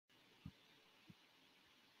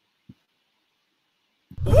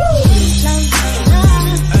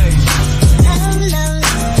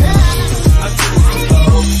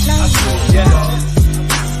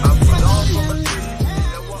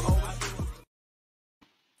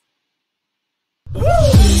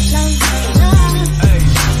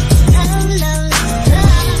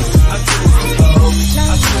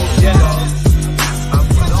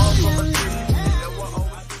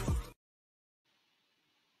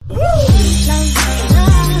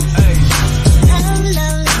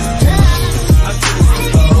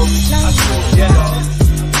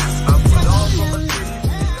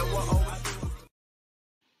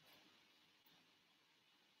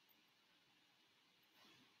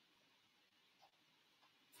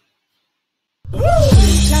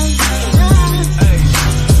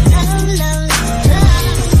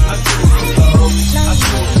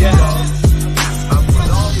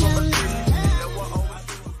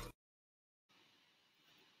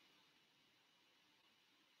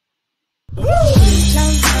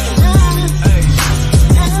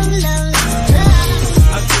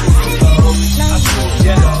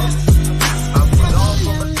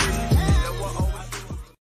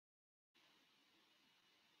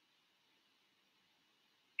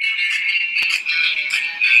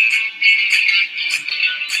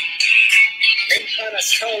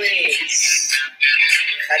Stories.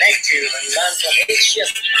 Connect you and learn from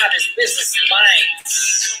Asia's smartest business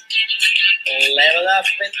minds. Level up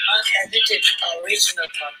with unedited original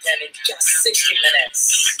content in just 60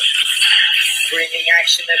 minutes. Bringing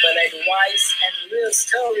actionable advice and real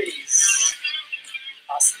stories.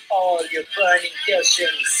 Ask all your burning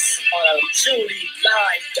questions on a truly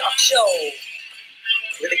live talk show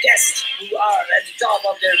with guests who are at the top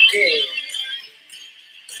of their game.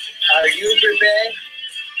 Are you prepared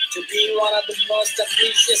to be one of the most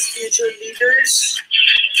ambitious future leaders?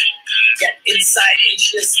 Get inside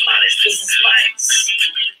Asia's smartest business minds.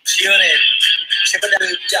 Tune in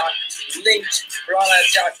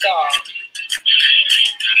www.linkedprana.com.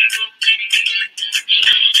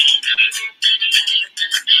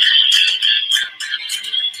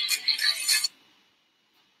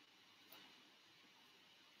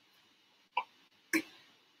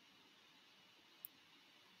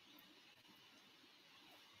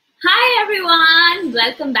 Hi everyone,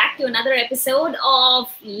 welcome back to another episode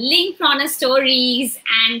of Link Prana Stories,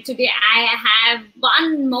 and today I have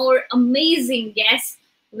one more amazing guest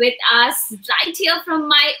with us right here from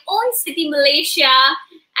my own city, Malaysia,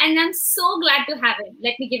 and I'm so glad to have him.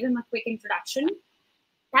 Let me give him a quick introduction.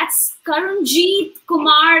 That's Karunjit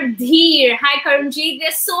Kumar Dhir. Hi Karunjit,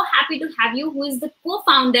 we're so happy to have you, who is the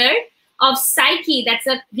co-founder of SCIKEY, that's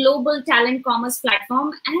a global talent commerce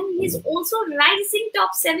platform, and he's also rising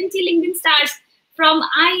top 70 LinkedIn stars from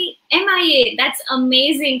MIA. That's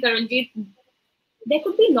amazing, Karunjit. There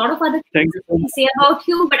could be a lot of other things to say about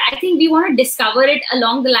you, but I think we want to discover it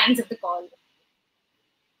along the lines of the call.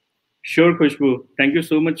 Sure, Khushboo. Thank you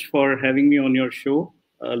so much for having me on your show.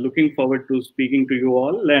 Looking forward to speaking to you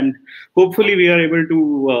all, and hopefully we are able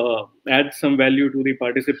to add some value to the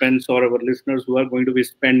participants or our listeners who are going to be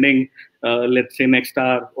spending, let's say, next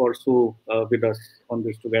hour or so with us on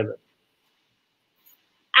this together.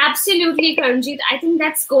 Absolutely, Karunjit. I think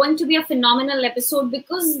that's going to be a phenomenal episode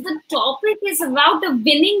because the topic is about the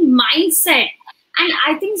winning mindset. And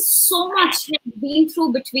I think so much has been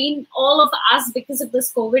through between all of us because of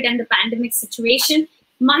this COVID and the pandemic situation.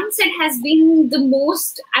 Mindset has been the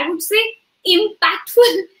most, I would say,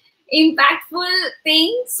 impactful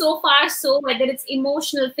thing so far. So whether it's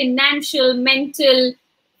emotional, financial, mental,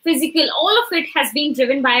 physical, all of it has been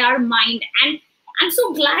driven by our mind. And I'm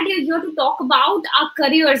so glad you're here to talk about our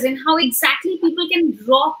careers and how exactly people can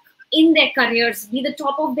rock in their careers, be the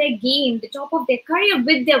top of their game, the top of their career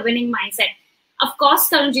with their winning mindset. Of course,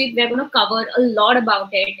 Karunjit, we're going to cover a lot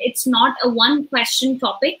about it. It's not a one-question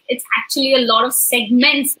topic. It's actually a lot of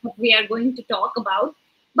segments that we are going to talk about.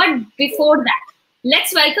 But before that,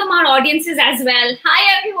 let's welcome our audiences as well.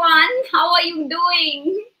 Hi, everyone. How are you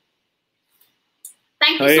doing?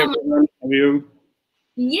 Thank you so much. How are you?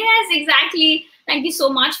 Yes, exactly. Thank you so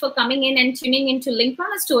much for coming in and tuning into Link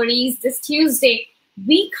Prana Stories this Tuesday.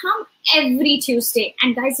 We come every Tuesday,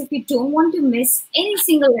 and guys, if you don't want to miss any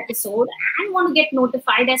single episode and want to get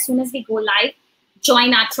notified as soon as we go live,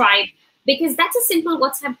 join our tribe, because that's a simple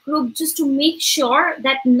WhatsApp group just to make sure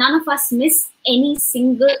that none of us miss any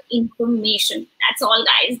single information. That's all,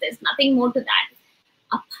 guys. There's nothing more to that.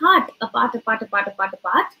 Apart,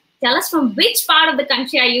 tell us from which part of the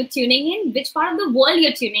country are you tuning in, which part of the world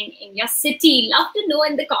you're tuning in, your city. Love to know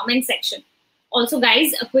in the comment section. Also,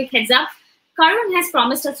 guys, a quick heads up. Karun has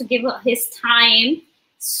promised us to give his time.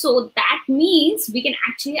 So that means we can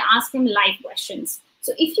actually ask him live questions.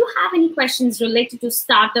 So if you have any questions related to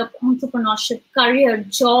startup, entrepreneurship, career,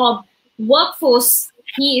 job, workforce,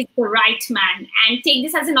 he is the right man. And take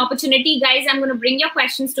this as an opportunity, guys. I'm going to bring your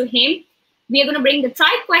questions to him. We are going to bring the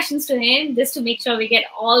tribe questions to him just to make sure we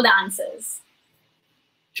get all the answers.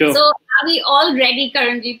 Sure. So are we all ready,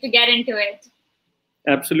 Karunjit, to get into it?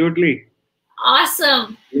 Absolutely.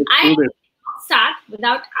 Awesome. I start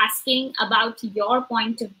without asking about your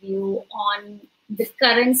point of view on the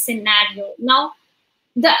current scenario. Now,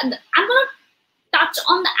 I'm going to touch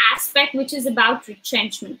on the aspect which is about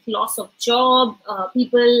retrenchment, loss of job.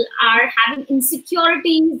 People are having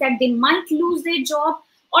insecurities that they might lose their job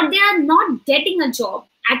or they are not getting a job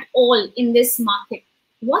at all in this market.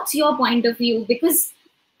 What's your point of view? Because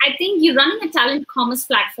I think you're running a talent commerce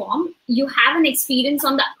platform. You have an experience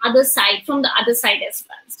on the other side, from the other side as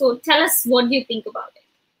well. So tell us, what do you think about it?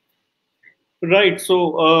 Right.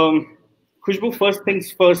 So, Khushboo, first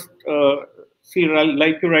things first. See,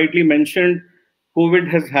 like you rightly mentioned, COVID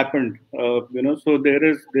has happened. So there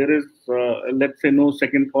is let's say, no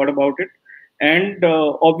second thought about it. And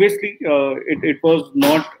obviously, it was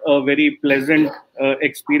not a very pleasant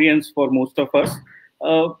experience for most of us.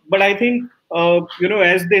 But I think,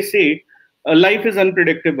 as they say, life is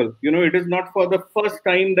unpredictable. It is not for the first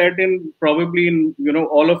time that probably in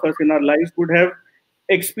all of us in our lives would have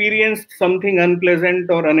experienced something unpleasant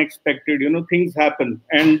or unexpected. Things happen,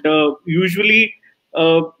 and usually,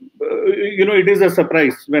 it is a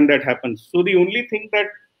surprise when that happens. So the only thing that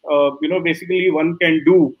basically one can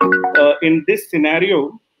do in this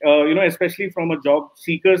scenario, especially from a job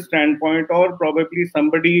seeker standpoint, or probably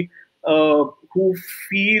somebody who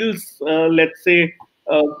feels, let's say,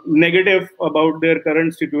 negative about their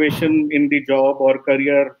current situation in the job or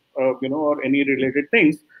career, or any related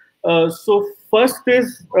things. So first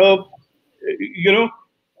is,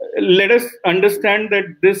 let us understand that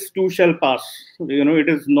this too shall pass. It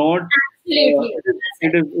is not. Absolutely.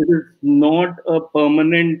 It is not a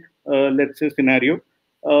permanent, let's say, scenario.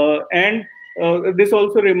 And this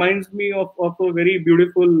also reminds me of a very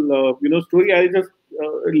beautiful, story. I'll just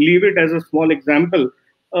leave it as a small example.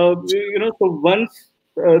 So once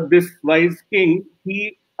this wise king,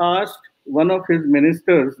 he asked one of his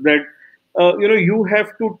ministers that, you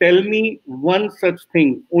have to tell me one such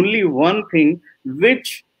thing, only one thing,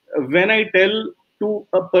 which when I tell to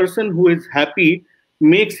a person who is happy,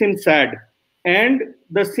 makes him sad. And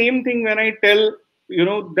the same thing when I tell,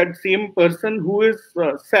 that same person who is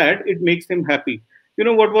sad, it makes him happy.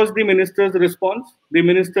 What was the minister's response? The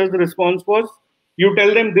minister's response was, you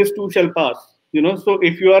tell them this too shall pass. So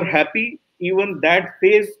if you are happy, even that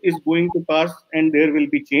phase is going to pass and there will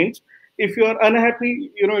be change. If you are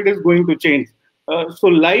unhappy, it is going to change. So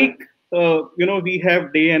like, we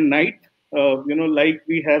have day and night, like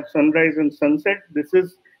we have sunrise and sunset. This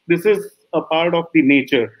is a part of the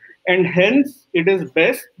nature, and hence it is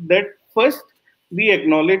best that first we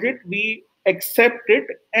acknowledge it, we accept it,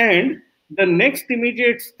 and the next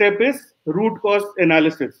immediate step is root cause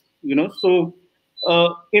analysis. So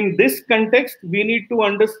in this context, we need to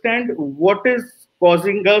understand what is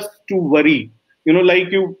causing us to worry.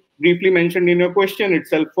 Like you briefly mentioned in your question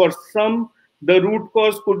itself, for some, the root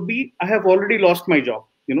cause could be, I have already lost my job.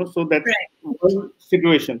 So that's one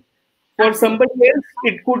situation. For somebody else,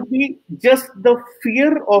 it could be just the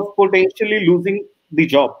fear of potentially losing the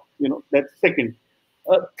job. That's second.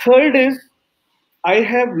 Third is, I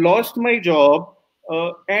have lost my job,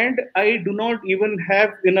 and I do not even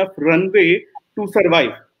have enough runway to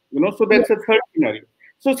survive. So that's a third scenario.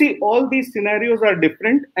 So see, all these scenarios are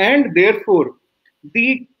different, and therefore,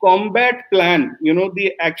 the combat plan,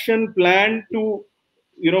 the action plan to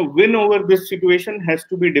win over this situation has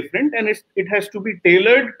to be different, and it has to be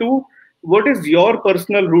tailored to what is your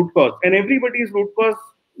personal root cause, and everybody's root cause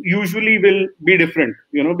usually will be different,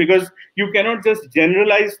 because you cannot just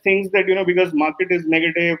generalize things that, because market is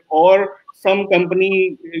negative or some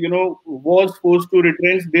company, was forced to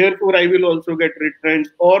retrench, therefore I will also get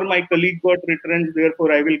retrenched, or my colleague got retrenched,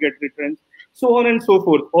 therefore I will get retrenched, so on and so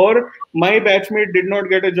forth. Or my batchmate did not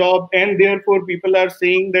get a job, and therefore people are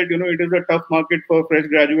saying that, it is a tough market for fresh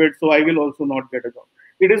graduates, so I will also not get a job.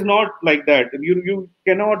 It is not like that. You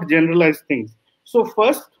cannot generalize things. So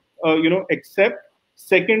first, accept.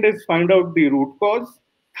 Second is find out the root cause.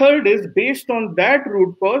 Third is, based on that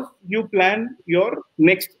root cause, you plan your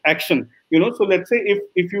next action. So let's say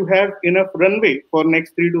if you have enough runway for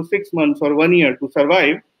next 3 to 6 months or 1 year to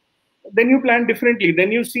survive, then you plan differently.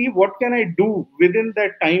 Then you see, what can I do within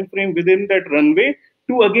that time frame, within that runway,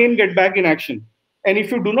 to again get back in action. And if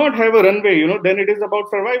you do not have a runway, then it is about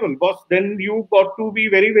survival, boss. Then you got to be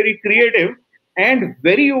very, very creative and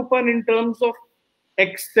very open in terms of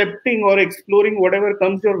accepting or exploring whatever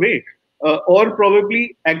comes your way, or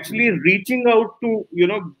probably actually reaching out to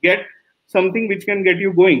get something which can get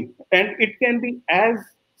you going. And it can be as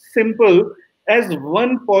simple as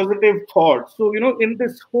one positive thought. So in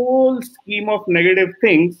this whole scheme of negative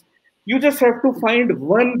things, you just have to find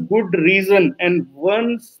one good reason and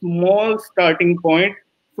one small starting point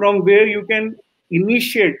from where you can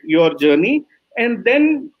initiate your journey, and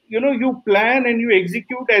then you plan and you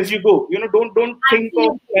execute as you go. Don't think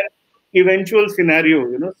of an eventual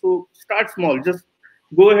scenario. So start small, just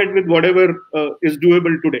go ahead with whatever is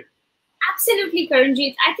doable today. Absolutely,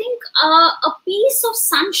 Karunjit. I think a piece of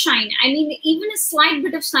sunshine, I mean, even a slight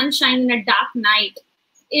bit of sunshine in a dark night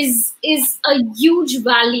is a huge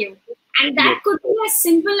value. And that could be as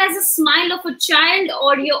simple as a smile of a child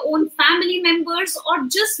or your own family members, or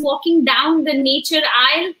just walking down the nature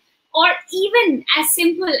aisle, or even as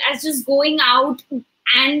simple as just going out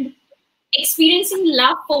and experiencing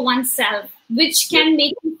love for oneself, which can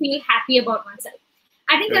make you feel happy about oneself.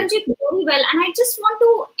 I think Karunjit very well. And I just want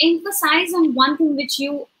to emphasize on one thing which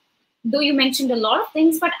though you mentioned a lot of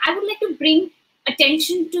things, but I would like to bring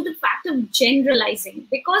attention to the fact of generalizing,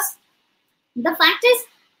 because the fact is,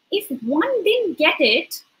 if one didn't get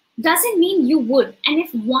it, doesn't mean you would. And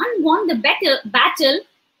if one won the battle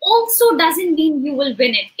also doesn't mean you will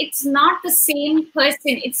win it. It's not the same person.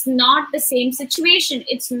 It's not the same situation.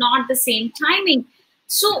 It's not the same timing.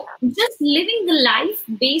 So just living the life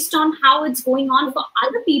based on how it's going on for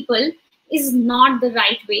other people is not the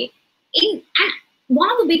right way. And one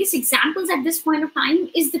of the biggest examples at this point of time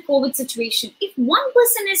is the COVID situation. If one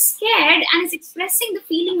person is scared and is expressing the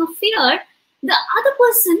feeling of fear, the other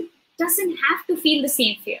person doesn't have to feel the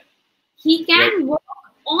same fear. He can work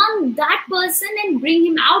on that person and bring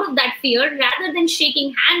him out of that fear rather than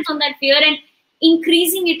shaking hands on that fear and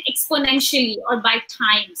increasing it exponentially or by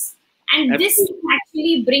times. And this can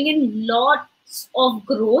actually bring in lots of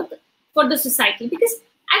growth for the society. Because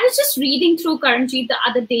I was just reading through Karunjit the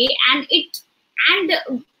other day, and the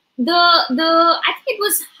I think it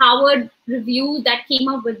was Harvard Review that came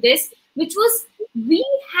up with this, which was we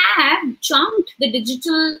have jumped the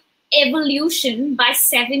digital evolution by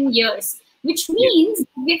 7 years, which means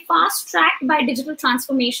we're fast tracked by digital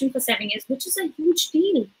transformation for 7 years, which is a huge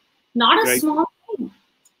deal, not a small thing.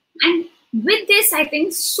 And with this, I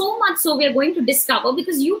think so much so we are going to discover,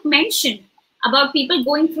 because you mentioned about people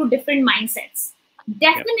going through different mindsets.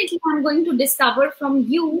 Definitely, I'm going to discover from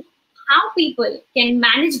you how people can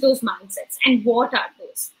manage those mindsets and what are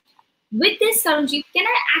those. With this, Karunjit, can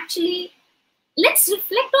I actually, let's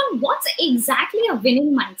reflect on what's exactly a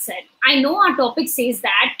winning mindset. I know our topic says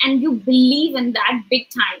that, and you believe in that big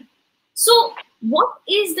time. So what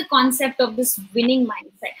is the concept of this winning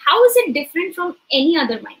mindset? How is it different from any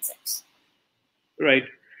other mindsets? Right.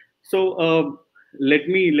 So let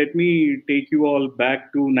me take you all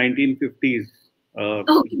back to 1950s.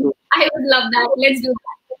 Okay, so, I would love that. Let's do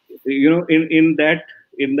that. You know, in that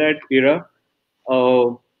era,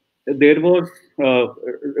 there was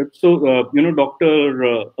Dr.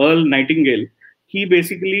 Earl Nightingale. He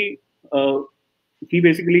basically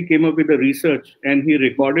came up with a research, and he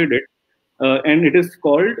recorded it, and it is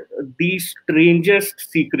called The Strangest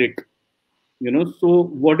Secret. So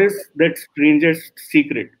what is that strangest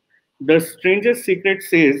secret? The strangest secret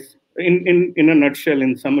says, in a nutshell,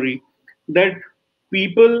 in summary, that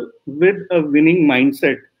people with a winning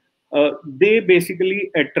mindset, they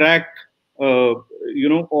basically attract all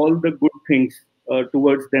the good things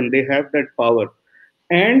towards them. They have that power.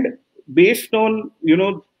 And based on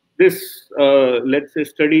this let's say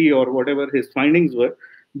study or whatever his findings were,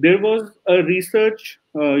 there was a research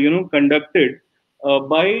conducted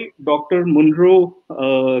by Dr. Munro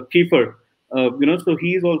Kiefer. So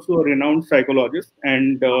he is also a renowned psychologist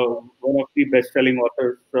and one of the best-selling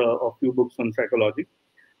authors of few books on psychology.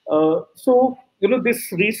 So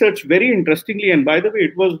this research, very interestingly, and by the way,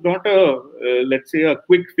 it was not a let's say a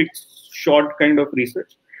quick fix, short kind of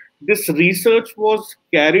research. This research was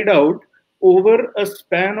carried out over a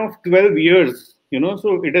span of 12 years.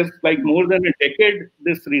 So it is like more than a decade.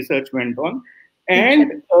 This research went on,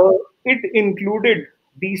 and it included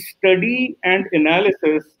the study and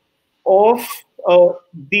analysis of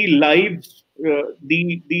the lives,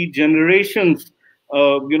 the generations,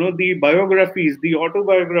 the biographies, the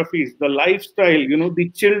autobiographies, the lifestyle, the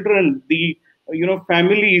children, the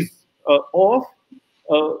families of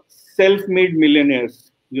self-made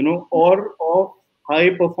millionaires, or of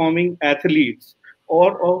high-performing athletes,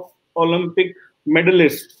 or of Olympic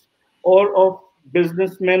medalists, or of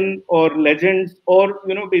businessmen or legends, or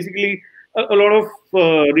basically a lot of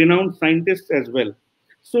renowned scientists as well.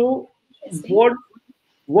 So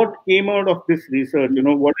what came out of this research?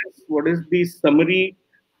 What is the summary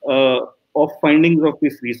of findings of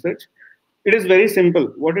this research? It is very simple.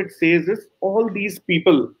 What it says is all these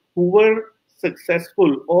people who were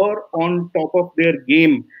successful or on top of their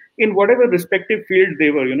game in whatever respective field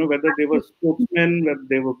they were, whether they were sportsmen, whether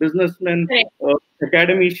they were businessmen,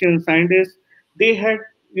 academicians, scientists, they had,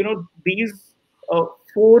 these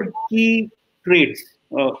four key traits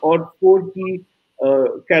or four key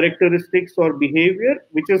characteristics or behavior,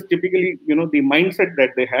 which is typically, the mindset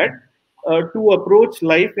that they had to approach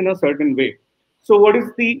life in a certain way. So what is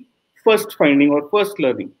the first finding or first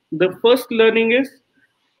learning? The first learning is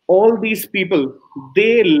all these people,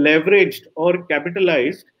 they leveraged or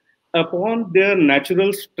capitalized upon their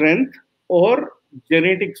natural strength or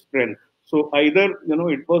genetic strength. So either,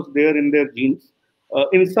 it was there in their genes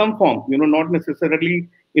in some form, not necessarily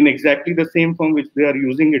in exactly the same form which they are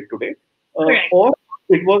using it today, or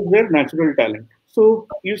it was their natural talent. So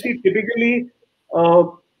you see, typically,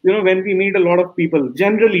 when we meet a lot of people,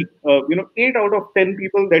 generally, 8 out of 10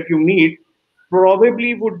 people that you meet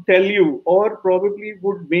probably would tell you or probably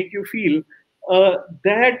would make you feel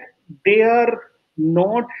that they are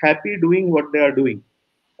not happy doing what they are doing.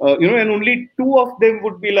 And only 2 of them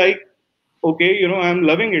would be like, okay, I'm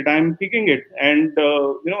loving it, I'm picking it, and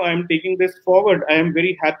I'm taking this forward. I am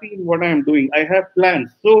very happy in what I am doing. I have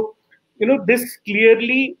plans. So, this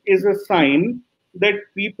clearly is a sign that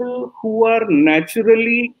people who are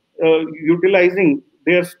naturally utilizing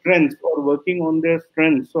their strengths or working on their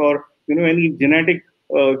strengths, or any genetic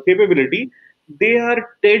capability, they are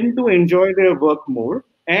tend to enjoy their work more,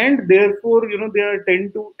 and therefore they are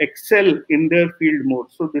tend to excel in their field more.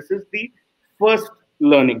 So this is the first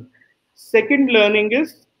learning. Second learning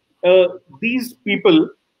is, these people,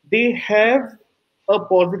 they have a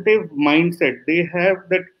positive mindset. They have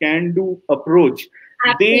that can-do approach.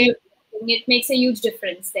 They Absolutely. It makes a huge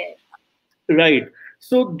difference there. Right.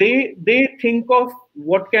 So they think of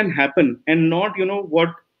what can happen, and not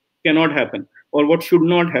what cannot happen or what should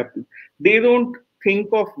not happen. They don't think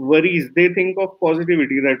of worries. They think of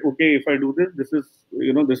positivity. That okay, if I do this, this is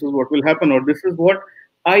what will happen, or this is what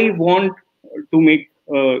I want to make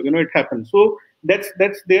it happen. So that's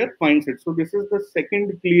their mindset. So this is the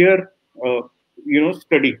second clear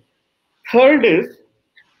study. Third is,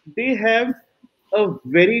 they have a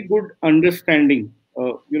very good understanding,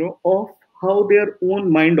 of how their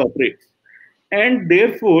own mind operates, and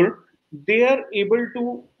therefore they are able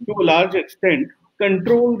to a large extent,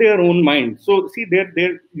 control their own mind. So, see,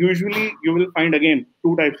 there usually you will find again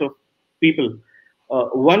two types of people.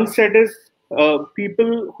 One set is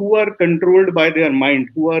people who are controlled by their mind,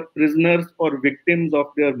 who are prisoners or victims of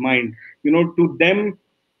their mind. To them,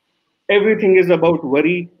 everything is about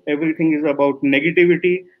worry, everything is about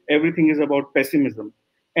negativity, everything is about pessimism.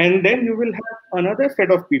 And then you will have another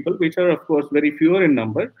set of people, which are of course very fewer in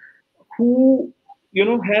number, who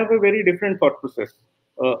have a very different thought process,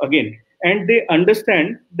 again, and they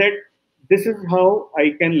understand that this is how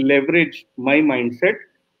I can leverage my mindset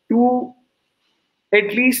to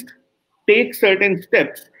at least take certain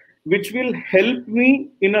steps which will help me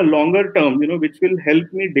in a longer term, which will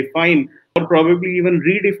help me define or probably even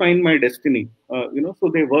redefine my destiny. So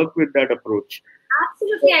they work with that approach.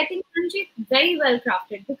 Absolutely. I think Sanjit, very well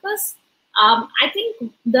crafted, because I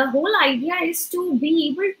think the whole idea is to be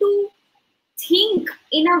able to think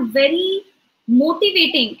in a very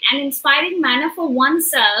motivating and inspiring manner for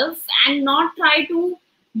oneself, and not try to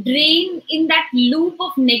drain in that loop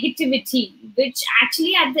of negativity, which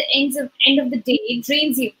actually at the end of the day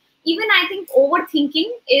drains you. Even I think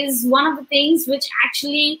overthinking is one of the things which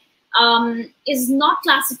actually is not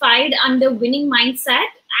classified under winning mindset.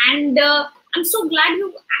 And I'm so glad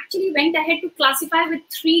you actually went ahead to classify with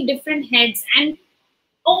 3 different heads, and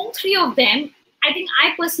all 3 of them, I think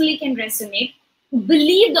I personally can resonate.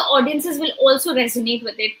 Believe the audiences will also resonate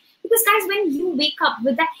with it. Because guys, when you wake up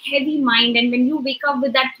with that heavy mind, and when you wake up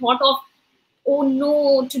with that thought of, oh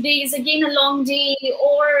no, today is again a long day,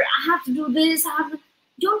 or I have to do this,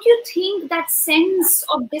 don't you think that sense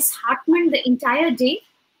of disheartenment the entire day?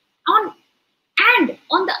 And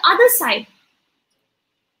on the other side,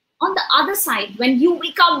 when you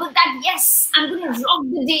wake up with that, yes, I'm going to rock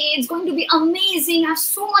the day, it's going to be amazing, I have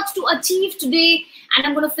so much to achieve today, and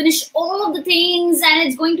I'm going to finish all of the things, and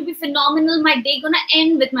it's going to be phenomenal, my day going to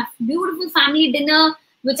end with my beautiful family dinner,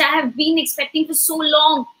 which I have been expecting for so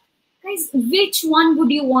long. Guys, which one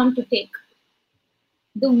would you want to take?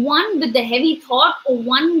 The one with the heavy thought, or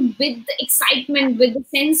one with the excitement, with the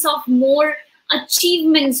sense of more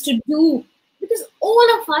achievements to do? Because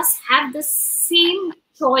all of us have the same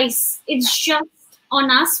choice. It's just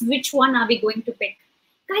on us which one are we going to pick.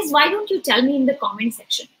 Guys, why don't you tell me in the comment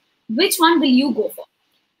section, which one will you go for?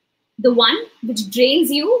 The one which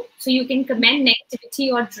drains you, so you can comment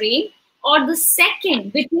negativity or drain, or the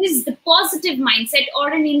second, which is the positive mindset or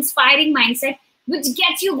an inspiring mindset, which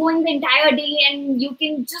gets you going the entire day, and you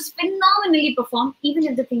can just phenomenally perform even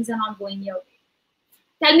if the things are not going your way?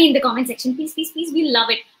 Tell me in the comment section, please, please, please. We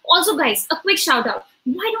love it. Also, guys, a quick shout out.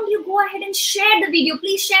 Why don't you go ahead and share the video?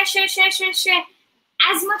 Please share.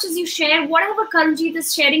 As much as you share, whatever Karunjit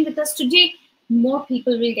is sharing with us today, more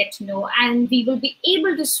people will get to know, and we will be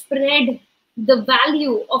able to spread the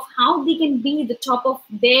value of how they can be the top of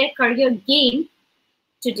their career game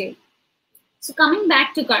today. So coming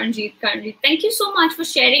back to Karunjit, thank you so much for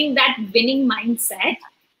sharing that winning mindset.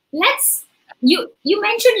 You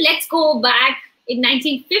mentioned let's go back in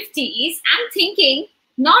 1950s. I'm thinking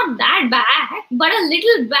not that back, but a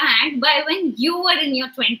little back by when you were in your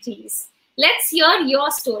 20s. Let's hear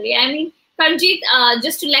your story. I mean, Karunjit,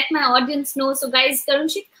 just to let my audience know, so guys,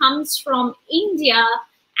 Karunjit comes from India,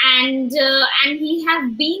 and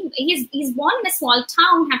he's born in a small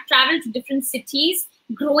town, have traveled to different cities,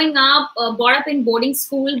 growing up, brought up in boarding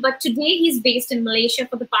school, but today he's based in Malaysia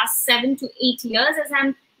for the past 7 to 8 years, as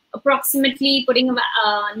I'm approximately putting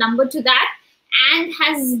a number to that. and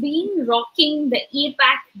has been rocking the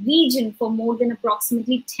APAC region for more than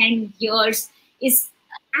approximately 10 years.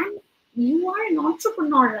 And you are an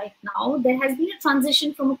entrepreneur right now. There has been a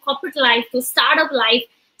transition from a corporate life to startup life.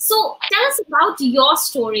 So tell us about your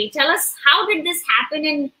story. Tell us, how did this happen,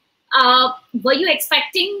 and were you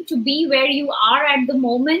expecting to be where you are at the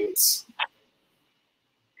moment?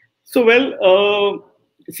 So, well,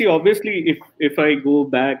 see, obviously, if I go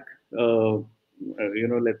back,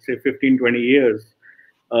 let's say 15, 20 years,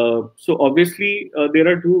 so obviously there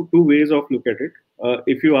are two ways of look at it.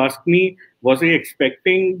 If you ask me, was I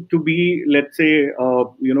expecting to be, let's say,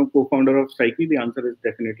 co-founder of SCIKEY? The answer is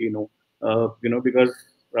definitely no. Because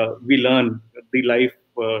we learn, the life,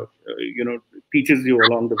 teaches you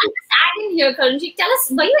along the way. Adding here, Karunjit, tell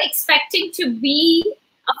us, were you expecting to be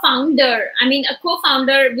a founder? I mean, a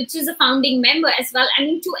co-founder, which is a founding member as well. I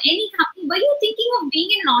mean, to any company, were you thinking of being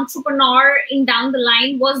an entrepreneur in down the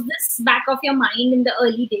line? Was this back of your mind in the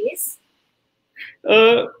early days?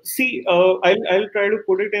 I'll try to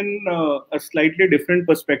put it in a slightly different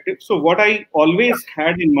perspective. So what I always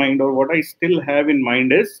had in mind, or what I still have in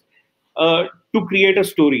mind, is to create a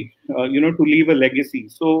story, to leave a legacy.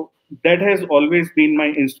 So that has always been my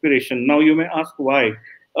inspiration. Now you may ask why.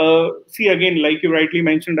 See, again, like you rightly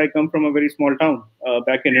mentioned, I come from a very small town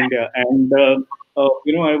back in India, and I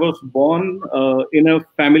was born in a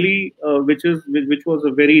family which was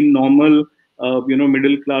a very normal,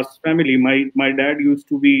 middle class family. My dad used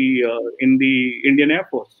to be in the Indian Air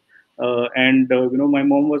Force, and my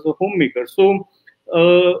mom was a homemaker. So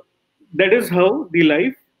that is how the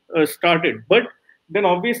life started. But then,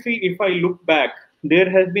 obviously, if I look back, there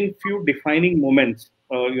has been few defining moments,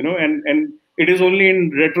 and it is only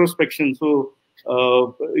in retrospection. So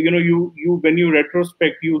you when you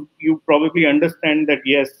retrospect, you probably understand that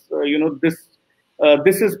yes,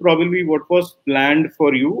 this is probably what was planned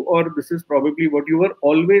for you, or this is probably what you were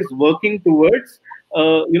always working towards,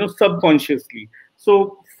 subconsciously.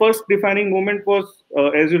 So first defining moment was,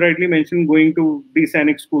 as you rightly mentioned, going to the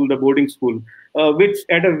Sainik school, the boarding school, which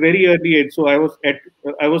at a very early age. So I was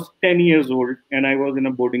 10 years old, and I was in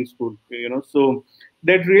a boarding school. So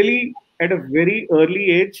that really, at a very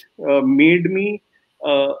early age, made me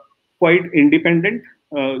quite independent.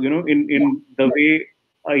 In the way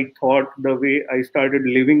I thought, the way I started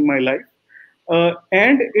living my life,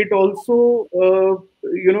 and it also,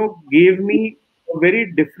 gave me a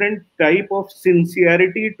very different type of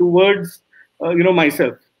sincerity towards,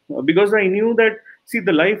 myself, because I knew that, see,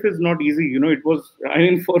 the life is not easy. It was, I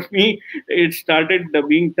mean, for me, it started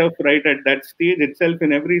being tough right at that stage itself.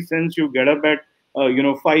 In every sense, you get up at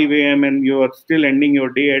 5 a.m. and you are still ending your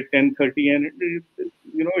day at 10:30, and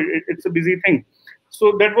it's a busy thing.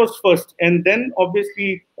 So that was first, and then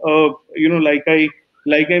obviously, like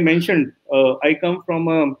I mentioned, I come from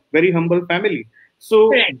a very humble family. So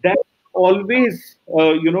Correct. that always,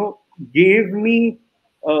 gave me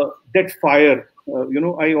that fire.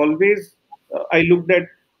 I always, I looked at,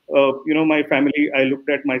 my family. I looked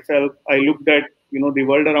at myself. I looked at, the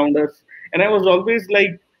world around us, and I was always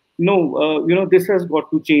like, no, this has got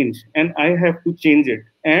to change, and I have to change it.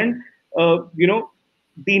 And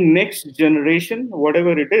the next generation,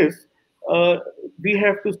 whatever it is, we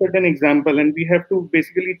have to set an example, and we have to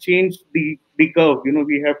basically change the curve.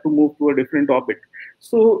 We have to move to a different orbit.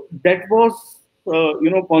 So that was,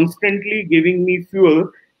 constantly giving me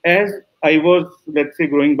fuel as I was, let's say,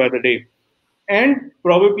 growing by the day. And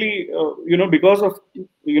probably, because of,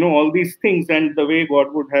 all these things and the way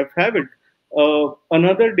God would have it,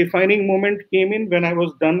 another defining moment came in when I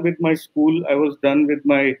was done with my school. I was done with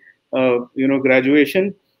my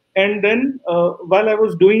graduation, and then while I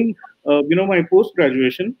was doing my post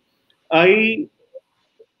graduation, I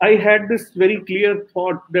I had this very clear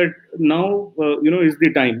thought that now, is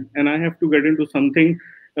the time, and I have to get into something,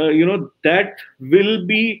 that will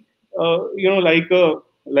be,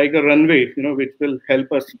 like a runway, which will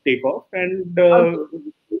help us take off and,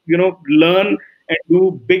 learn and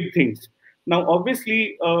do big things. Now,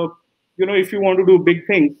 obviously, if you want to do big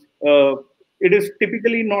things, it is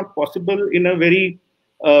typically not possible in a very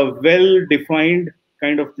well-defined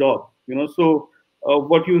kind of job. So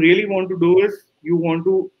what you really want to do is you want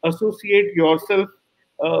to associate yourself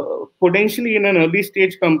potentially in an early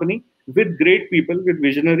stage company with great people, with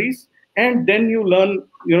visionaries, and then you learn,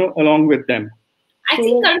 along with them. I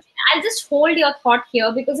think I'll just hold your thought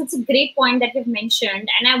here because it's a great point that you've mentioned,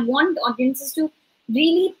 and I want audiences to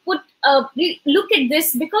really look at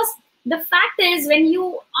this, because the fact is, when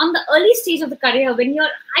you on the early stage of the career, when you're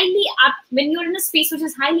in a space which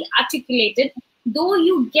is highly articulated, though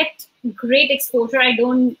you get great exposure,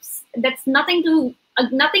 that's nothing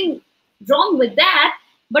wrong with that.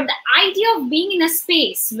 But the idea of being in a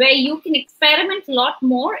space where you can experiment a lot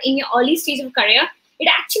more in your early stage of career, it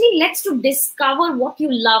actually lets to discover what you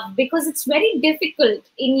love, because it's very difficult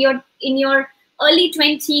in your early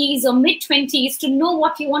 20s or mid 20s to know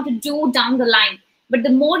what you want to do down the line. But the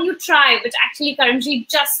more you try, which actually Karunjit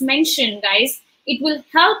just mentioned, guys, it will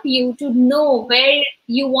help you to know where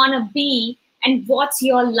you want to be and what's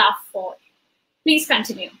your love for. Please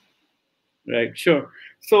continue. Right, sure.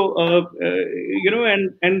 So,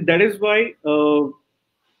 and that is why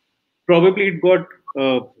probably it got,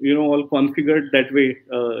 all configured that way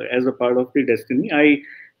as a part of the destiny. I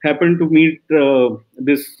happened to meet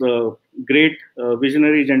this great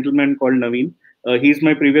visionary gentleman called Naveen. He's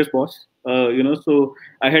my previous boss. So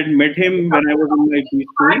I had met him when I was in my B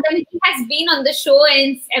school. He has been on the show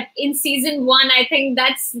in season 1. I think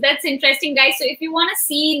that's interesting, guys. So if you want to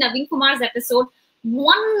see Naveen Kumar's episode,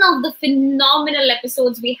 one of the phenomenal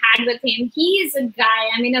episodes we had with him, he is a guy,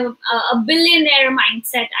 I mean, a billionaire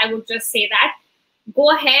mindset, I would just say that.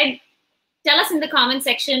 Go ahead, tell us in the comment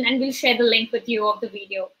section and we'll share the link with you of the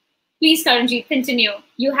video. Please, Karunjit, continue.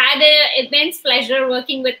 You had an immense pleasure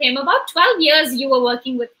working with him. About 12 years you were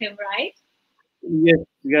working with him, right? Yes,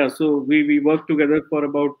 yeah. So we worked together for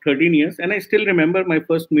about 13 years, and I still remember my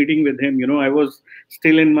first meeting with him. I was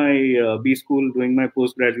still in my B school doing my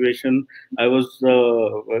post graduation. I was,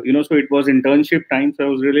 so it was internship time, so I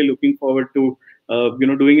was really looking forward to,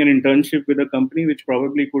 doing an internship with a company which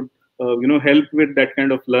probably could, help with that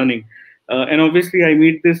kind of learning. And obviously, I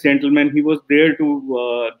meet this gentleman. He was there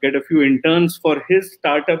to get a few interns for his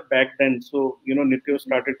startup back then. So, Nityo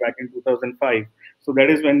started back in 2005. So that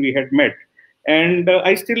is when we had met. And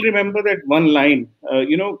I still remember that one line,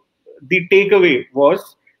 the takeaway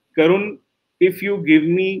was, Karun, if you give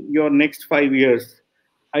me your next 5 years,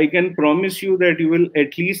 I can promise you that you will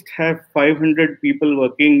at least have 500 people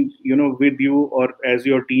working, with you or as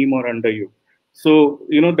your team or under you. So,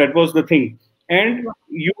 that was the thing. And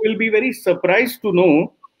you will be very surprised to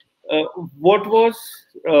know what was,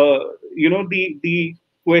 the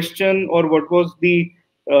question, or what was the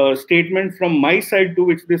statement from my side to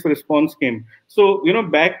which this response came. So,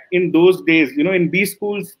 back in those days, in B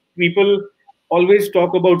schools, people always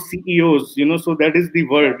talk about CEOs, so that is the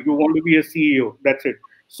word. You want to be a CEO, that's it.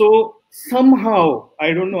 So somehow,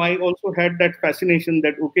 I don't know, I also had that fascination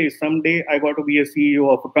that, okay, someday I got to be a CEO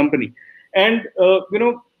of a company. And,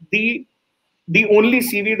 the only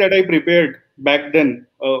CV that I prepared back then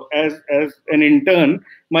as an intern,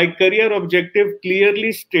 my career objective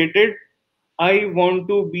clearly stated, I want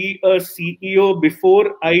to be a CEO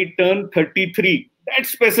before I turn 33.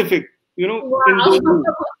 That's specific, Wow. in those days.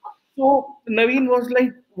 So Naveen was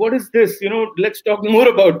like, what is this? Let's talk more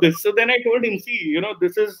about this. So then I told him, see,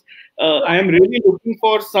 this is, I am really looking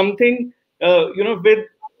for something, with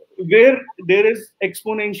where there is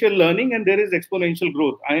exponential learning and there is exponential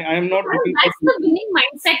growth. I am not looking That's the winning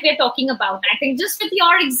mindset we're talking about. I think just with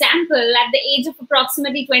your example, at the age of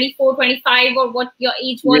approximately 24, 25, or what your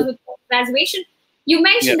age was with graduation, you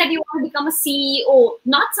mentioned that you want to become a CEO,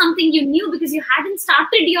 not something you knew because you hadn't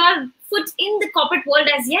started your foot in the corporate world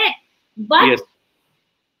as yet. But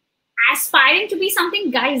aspiring to be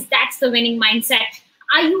something, guys, that's the winning mindset.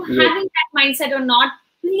 Are you having that mindset or not?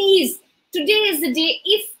 Please, today is the day.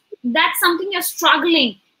 If that's something you're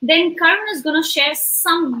struggling, then Karun is going to share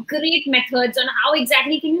some great methods on how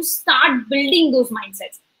exactly can you start building those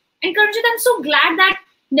mindsets. And Karunjit, I'm so glad that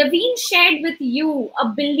Naveen shared with you a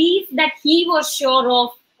belief that he was sure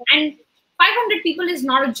of, and 500 people is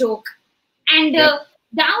not a joke. And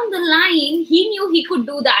down the line, he knew he could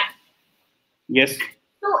do that. Yes.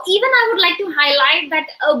 So even I would like to highlight that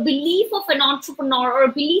a belief of an entrepreneur or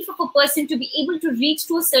a belief of a person to be able to reach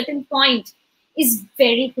to a certain point is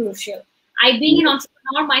very crucial. I, being an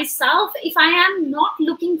entrepreneur myself, if I am not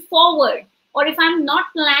looking forward, or if I'm not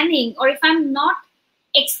planning, or if I'm not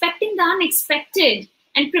expecting the unexpected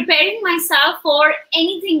and preparing myself for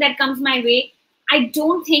anything that comes my way, I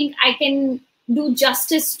don't think I can do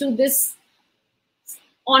justice to this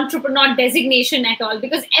entrepreneur designation at all,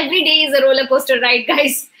 because every day is a roller coaster ride,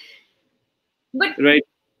 guys. But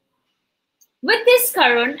with this,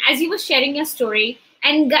 Karun, as you were sharing your story,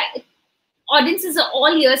 and audiences are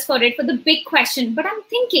all ears for it, for the big question, but I'm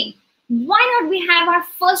thinking, why not we have our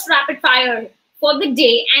first rapid fire for the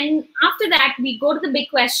day, and after that we go to the big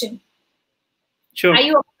question. Sure. Are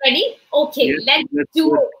you all ready? Okay, yes,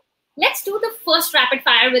 let's do the first rapid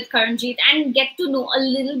fire with Karunjit and get to know a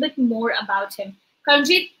little bit more about him.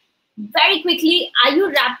 Karunjit, very quickly, are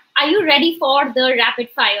you ready for the rapid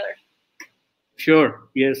fire? Sure.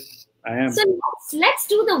 Yes, I am. So let's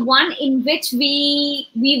do the one in which we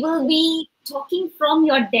will be talking from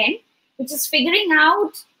your den. which is figuring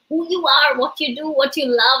out who you are, what you do, what you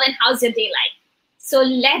love, and how's your day like. So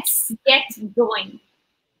let's get going.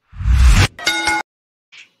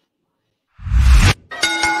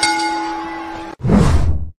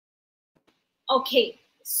 Okay,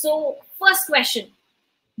 so first question.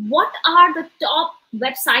 What are the top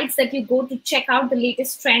websites that you go to check out the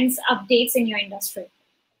latest trends, updates in your industry?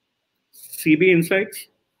 CB Insights.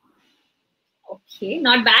 Okay,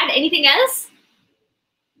 not bad. Anything else?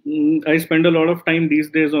 I spend a lot of time these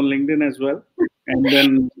days on LinkedIn as well. And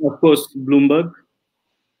then, of course, Bloomberg.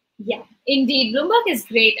 Yeah, indeed. Bloomberg is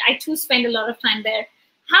great. I too spend a lot of time there.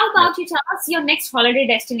 How about you tell us your next holiday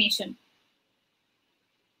destination?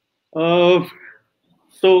 I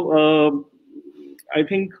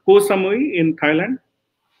think Koh Samui in Thailand.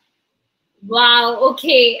 Wow,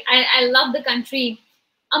 okay. I love the country.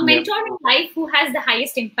 A mentor in life who has the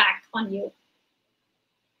highest impact on you?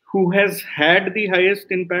 Who has had the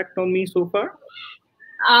highest impact on me so far?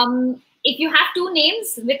 If you have two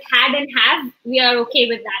names with had and have, we are okay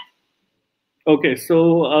with that. Okay,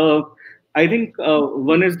 so I think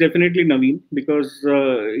one is definitely Naveen, because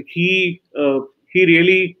he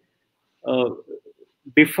really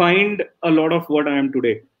defined a lot of what I am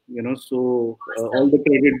today. So all the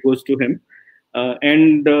credit goes to him.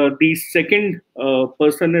 And the second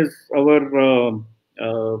person is our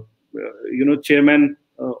chairman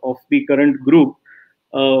of the current group,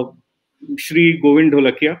 Shri Govind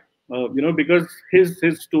Dholakia. Because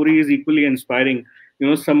his story is equally inspiring.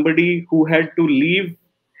 Somebody who had to leave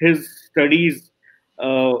his studies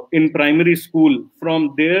in primary school,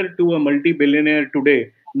 from there to a multi-billionaire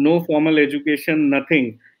today, no formal education,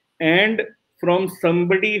 nothing. And from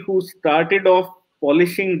somebody who started off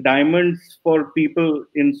polishing diamonds for people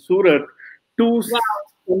in Surat to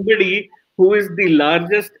somebody who is the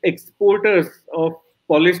largest exporters of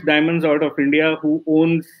polished diamonds out of India, who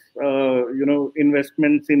owns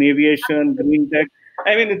investments in aviation, green tech.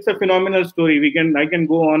 I mean, it's a phenomenal story. I can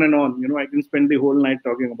go on and on. I can spend the whole night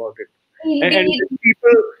talking about it. And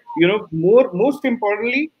people, most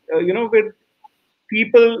importantly, with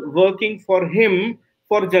people working for him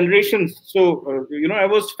for generations. So, I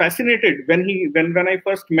was fascinated when I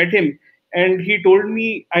first met him, and he told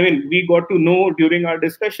me, I mean, we got to know during our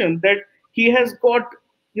discussion that he has got,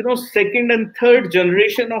 second and third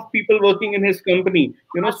generation of people working in his company.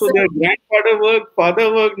 So their grandfather worked,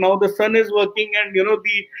 father worked, now the son is working, and,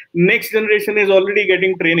 the next generation is already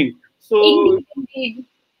getting training. So, Indeed.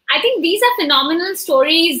 I think these are phenomenal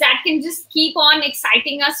stories that can just keep on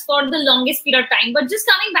exciting us for the longest period of time. But just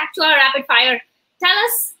coming back to our rapid fire, tell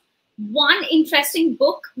us one interesting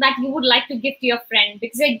book that you would like to give to your friend,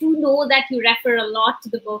 because I do know that you refer a lot to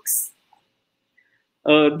the books.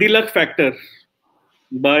 The Luck Factor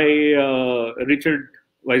by Richard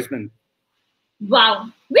Wiseman.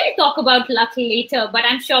 Wow. We'll talk about luck later, but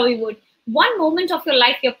I'm sure we would. One moment of your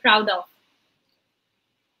life you're proud of?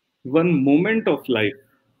 One moment of life.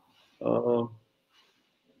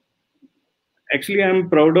 Actually, I'm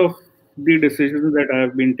proud of the decisions that I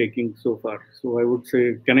have been taking so far. So I would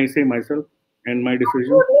say, can I say myself and my decisions?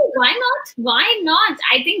 Why not? Why not?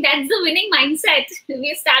 I think that's the winning mindset.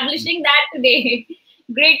 We're establishing that today.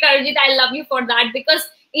 Great, Karunjit. I love you for that, because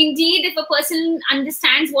indeed, if a person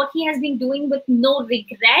understands what he has been doing with no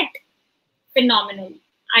regret, phenomenal.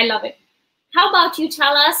 I love it. How about you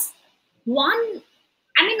tell us one?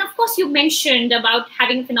 I mean, of course, you mentioned about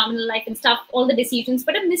having a phenomenal life and stuff, all the decisions,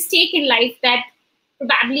 but a mistake in life that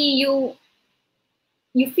probably you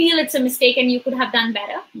feel it's a mistake and you could have done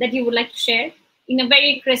better, that you would like to share in a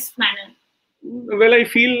very crisp manner. Well, I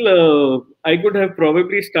feel I could have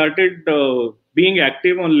probably started being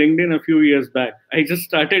active on LinkedIn a few years back. I just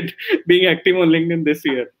started being active on LinkedIn this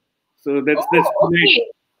year. So that's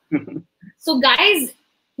okay. So guys,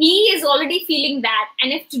 he is already feeling that.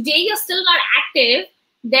 And if today you're still not active,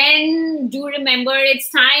 then do remember it's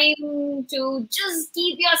time to just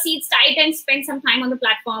keep your seats tight and spend some time on the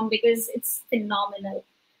platform, because it's phenomenal.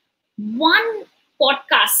 One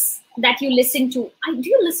podcast that you listen to. Do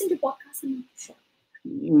you listen to podcasts? I'm not sure.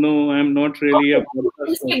 No, I'm not really a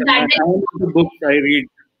podcast. The books I read.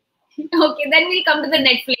 Okay, then we'll come to the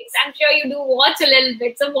Netflix. I'm sure you do watch a little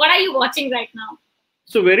bit. So what are you watching right now?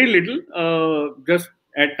 So very little, just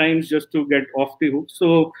at times just to get off the hook.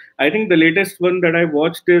 So I think the latest one that I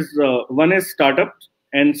watched is, one is Startups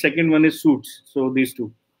and second one is Suits. So these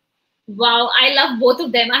two. Wow, I love both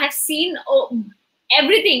of them. I have seen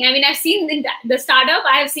everything. I mean, I've seen the Startup,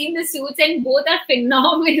 I have seen the Suits, and both are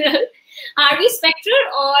phenomenal. Harvey Specter,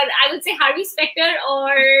 or I would say Harvey Specter,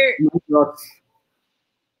 or Mike Ross.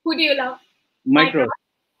 Who do you love? Mike Ross.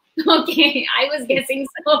 Okay, I was guessing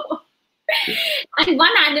so. And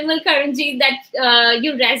one animal, Karunjit, that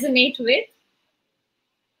you resonate with?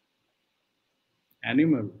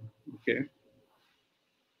 Animal. Okay.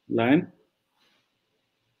 Lion.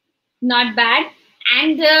 Not bad.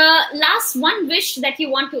 And last, one wish that you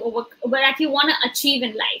want to achieve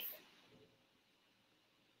in life.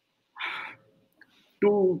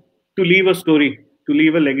 To leave a story, to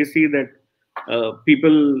leave a legacy that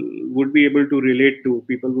people would be able to relate to,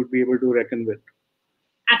 people would be able to reckon with.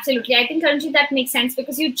 Absolutely. I think, Karunjit, that makes sense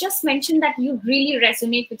because you just mentioned that you really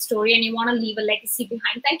resonate with story and you want to leave a legacy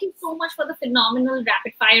behind. Thank you so much for the phenomenal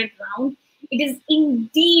rapid fire round. It is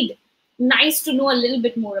indeed nice to know a little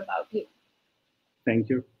bit more about you. Thank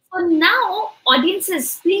you. So now,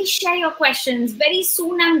 audiences, please share your questions. Very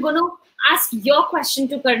soon, I'm going to ask your question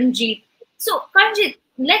to Karunjit. So, Karunjit,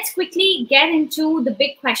 let's quickly get into the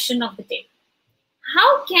big question of the day.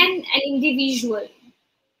 How can an individual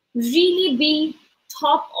really be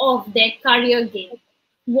top of their career game?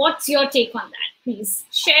 What's your take on that? Please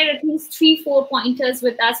share at least 3-4 pointers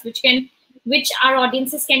with us, which our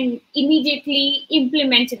audiences can immediately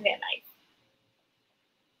implement in their life.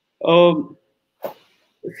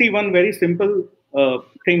 See, one very simple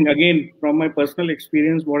thing, again, from my personal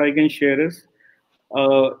experience, what I can share is,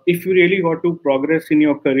 if you really got to progress in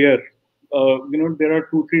your career, there are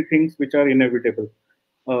 2-3 things which are inevitable.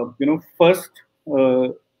 First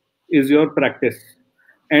is your practice,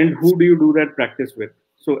 and who do you do that practice with?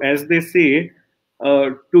 So, as they say,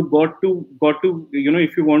 got to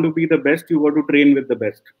if you want to be the best, you got to train with the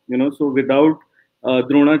best. So without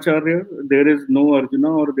Dronacharya, there is no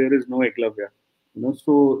Arjuna or there is no Eklavya.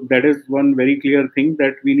 So that is one very clear thing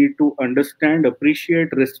that we need to understand,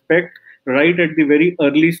 appreciate, respect right at the very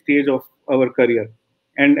early stage of our career.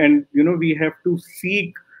 And we have to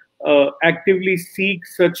actively seek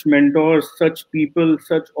such mentors, such people,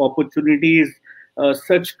 such opportunities,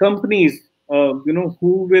 such companies,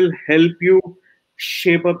 who will help you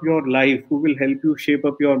shape up your life, who will help you shape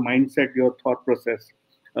up your mindset, your thought process.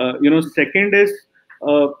 Second is,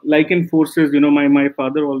 like in forces, my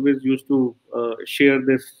father always used to share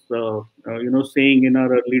this, saying in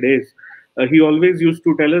our early days. He always used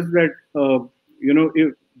to tell us that,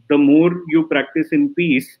 if the more you practice in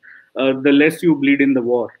peace, the less you bleed in the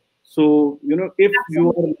war. So, if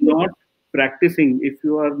you are not practicing, if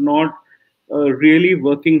you are not really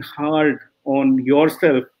working hard on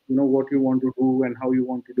yourself, what you want to do and how you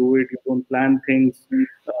want to do it, you don't plan things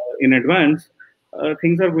in advance,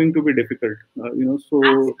 things are going to be difficult. So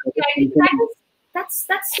that's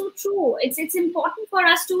so true. It's important for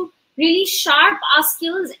us to really sharp our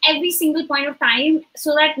skills every single point of time,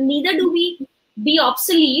 so that neither do we be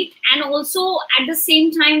obsolete, and also at the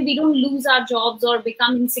same time we don't lose our jobs or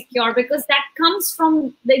become insecure, because the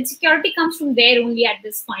insecurity comes from there only at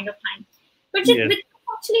this point of time. But yes.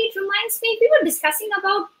 Actually, it reminds me, we were discussing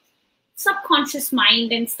about subconscious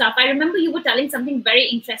mind and stuff. I remember you were telling something very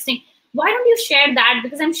interesting. Why don't you share that?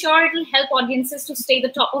 Because I'm sure it will help audiences to stay the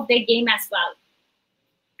top of their game as well.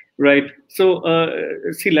 Right. So,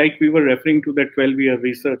 see, like we were referring to that 12-year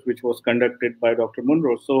research which was conducted by Dr.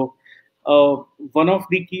 Munro. So, one of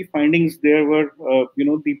the key findings there were,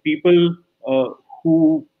 the people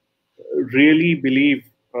who really believe,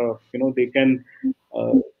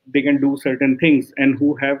 they can do certain things, and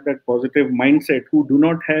who have that positive mindset, who do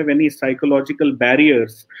not have any psychological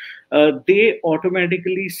barriers, they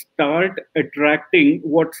automatically start attracting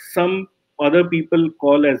what some other people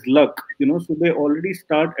call as luck. So they already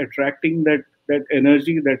start attracting that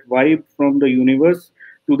energy, that vibe from the universe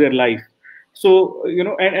to their life. So,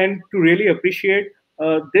 and to really appreciate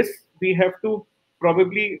this, we have to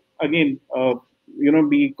probably again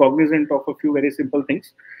be cognizant of a few very simple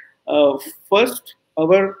things. First,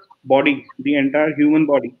 our body, the entire human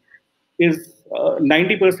body, is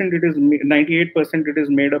 90%, it is 98%, it is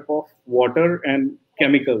made up of water and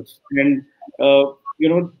chemicals. And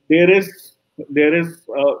there is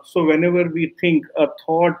so whenever we think, a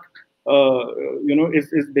thought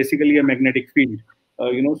is basically a magnetic field.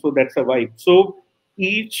 So that's a vibe. So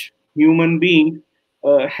each human being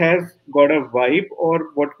has got a vibe,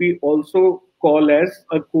 or what we also call as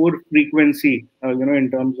a core frequency, in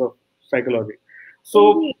terms of psychology.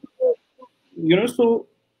 So, so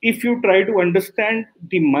if you try to understand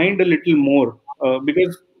the mind a little more,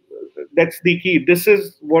 because that's the key. This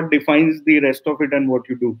is what defines the rest of it and what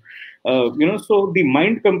you do. So the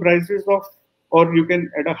mind comprises of, or you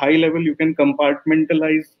can, at a high level, you can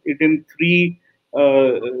compartmentalize it in 3,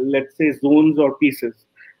 let's say, zones or pieces.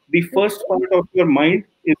 The first part of your mind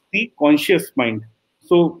is the conscious mind.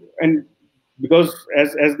 So, and because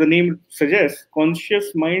as the name suggests,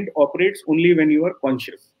 conscious mind operates only when you are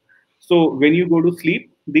conscious. So when you go to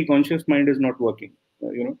sleep, the conscious mind is not working.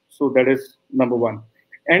 So that is number one.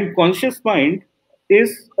 And conscious mind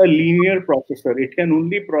is a linear processor. It can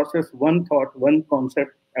only process one thought, one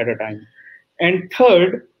concept at a time. And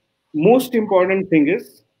third, most important thing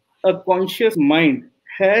is, a conscious mind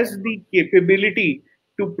has the capability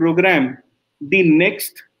to program the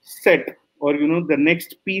next set, or the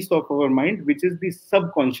next piece of our mind, which is the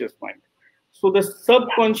subconscious mind. So the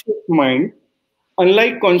subconscious mind,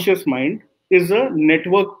 unlike conscious mind, is a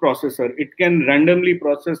network processor. It can randomly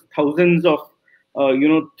process thousands of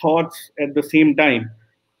thoughts at the same time.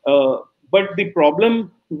 uh, but the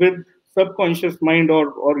problem with subconscious mind, or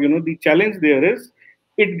the challenge there is,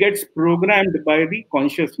 it gets programmed by the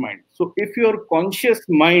conscious mind. So if your conscious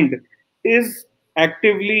mind is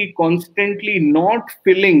actively, constantly not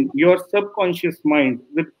filling your subconscious mind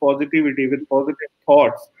with positivity, with positive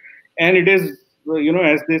thoughts, and it is,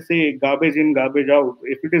 as they say, garbage in, garbage out.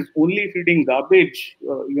 If it is only feeding garbage,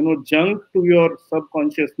 junk to your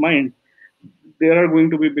subconscious mind, there are going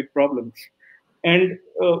to be big problems. And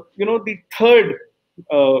the third,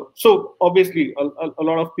 so obviously a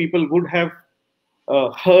lot of people would have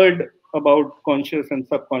heard about conscious and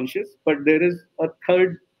subconscious, but there is a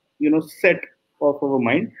third, set of our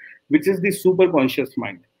mind, which is the superconscious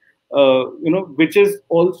mind, which is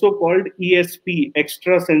also called ESP,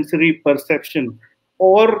 extrasensory perception,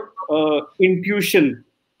 or intuition,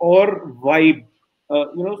 or vibe,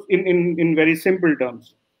 in very simple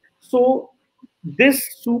terms. So this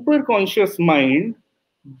superconscious mind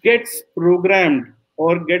gets programmed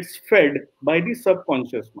or gets fed by the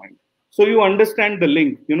subconscious mind. So you understand the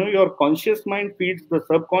link. Your conscious mind feeds the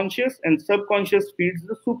subconscious, and subconscious feeds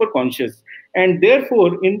the superconscious. And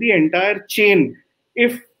therefore, in the entire chain,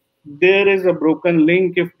 if there is a broken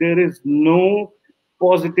link, if there is no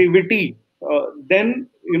positivity, then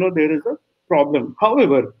there is a problem.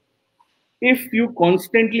 However, if you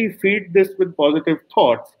constantly feed this with positive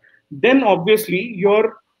thoughts, then obviously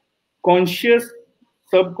your conscious,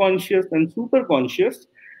 subconscious, and superconscious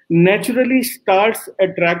naturally starts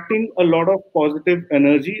attracting a lot of positive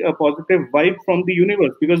energy, a positive vibe from the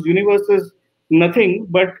universe, because universe is nothing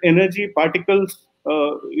but energy particles.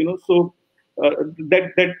 So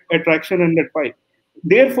that attraction and that vibe.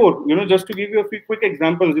 Therefore, just to give you a few quick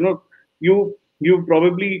examples, you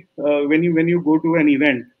probably, when you go to an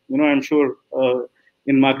event, I'm sure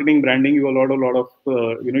in marketing branding you a lot of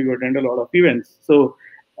you attend a lot of events. So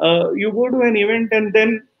you go to an event, and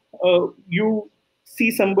then you see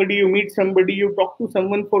somebody, you meet somebody, you talk to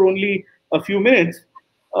someone for only a few minutes,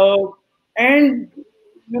 uh, and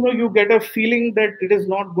you get a feeling that it is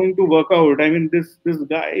not going to work out. I mean, this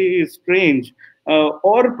guy is strange,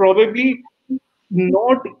 or probably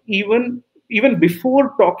not even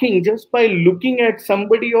before talking, just by looking at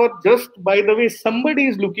somebody, or just by the way somebody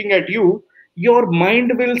is looking at you, your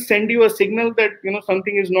mind will send you a signal that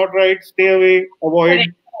something is not right, stay away, avoid.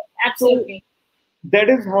 Correct. So Absolutely. that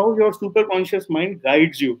is how your superconscious mind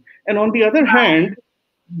guides you. And on the other hand,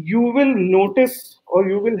 you will notice, or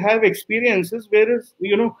you will have experiences where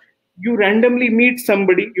you randomly meet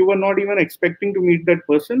somebody, you were not even expecting to meet that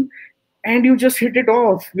person, and you just hit it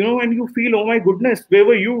off, and you feel, oh my goodness, where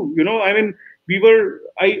were you? I mean,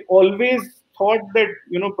 I always thought that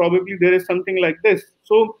probably there is something like this.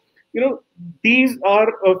 So these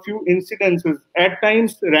are a few incidences. At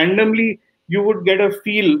times, randomly, you would get a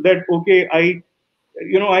feel that, okay, I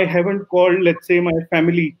haven't called, let's say, my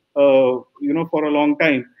family, for a long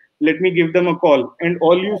time. Let me give them a call. And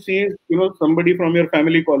all you see is, somebody from your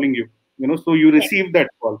family calling you, so you Yes. receive that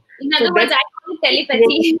call. In So other words, that's, I call it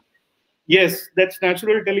telepathy. yes, that's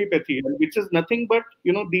natural telepathy, which is nothing but,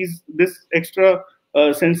 this extra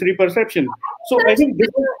sensory perception. So I think this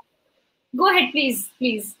is, Go ahead, please.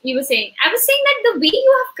 Please. You were saying. I was saying that the way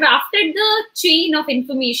you have crafted the chain of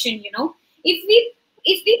information, if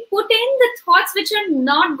we put in the thoughts which are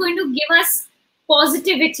not going to give us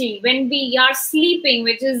positivity when we are sleeping,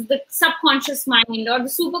 which is the subconscious mind or the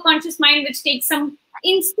superconscious mind, which takes some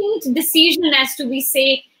instinct decision as to, we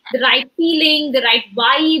say, the right feeling, the right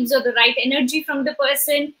vibes, or the right energy from the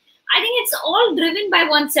person. I think it's all driven by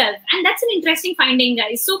oneself. And that's an interesting finding,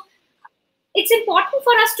 guys. So it's important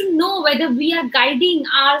for us to know whether we are guiding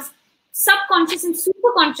our subconscious and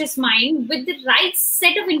superconscious mind with the right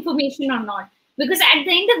set of information or not. Because at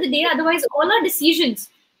the end of the day, otherwise, all our decisions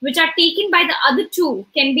which are taken by the other two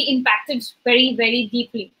can be impacted very, very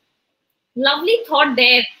deeply. Lovely thought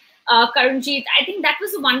there, Karunjit. I think that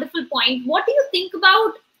was a wonderful point. What do you think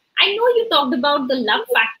about? I know you talked about the love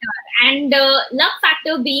factor, and love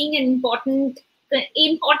factor being an important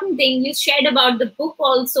thing. You shared about the book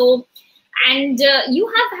also, and you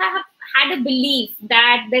have had a belief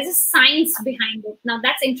that there's a science behind it. Now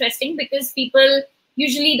that's interesting because people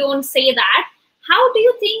usually don't say that. How do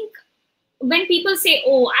you think when people say,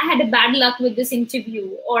 oh, I had a bad luck with this interview,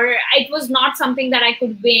 or it was not something that I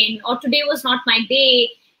could win, or today was not my day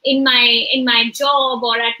in my job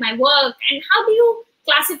or at my work, and how do you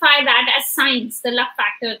classify that as science, the luck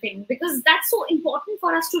factor thing? Because that's so important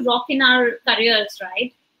for us to rock in our careers,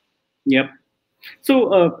 right? Yep.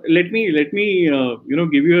 So let me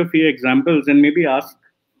give you a few examples and maybe ask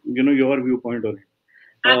your viewpoint on it.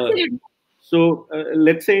 Absolutely. So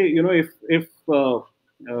let's say if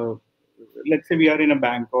let's say we are in a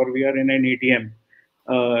bank or we are in an ATM,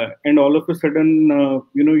 and all of a sudden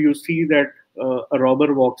you see that a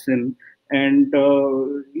robber walks in and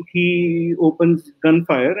he opens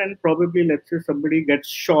gunfire and probably, let's say, somebody gets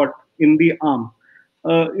shot in the arm.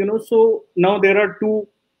 So now there are two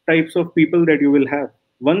types of people that you will have.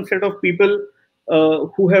 One set of people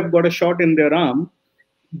who have got a shot in their arm,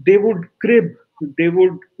 they would crib, they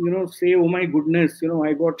would say, oh my goodness,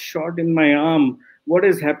 I got shot in my arm, what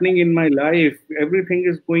is happening in my life, everything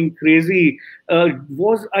is going crazy. Why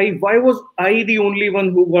was I the only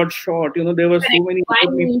one who got shot? There were so many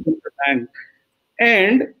other people in the bank.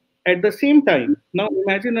 And at the same time, now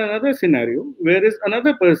imagine another scenario where is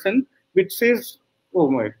another person which says, oh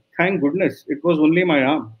my, thank goodness it was only my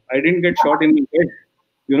arm, I didn't get shot in the head,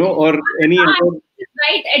 or any other.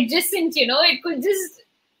 Right, adjacent, it could just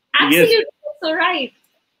absolutely. Yes. So right.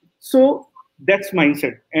 So that's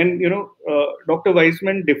mindset. And Dr.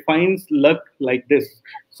 Weissman defines luck like this.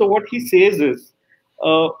 So what he says is,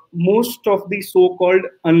 most of the so-called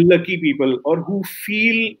unlucky people, or who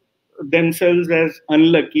feel themselves as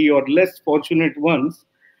unlucky or less fortunate ones,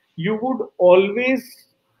 you would always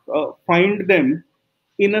find them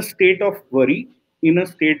in a state of worry, in a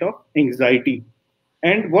state of anxiety.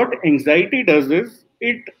 And what anxiety does is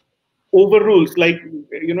it overrules, like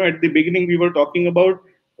at the beginning we were talking about,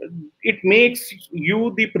 it makes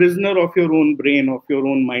you the prisoner of your own brain, of your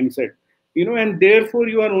own mindset, and therefore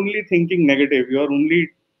you are only thinking negative, you are only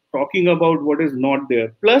talking about what is not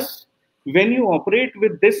there. Plus, when you operate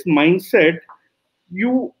with this mindset,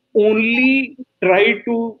 you only try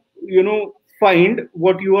to find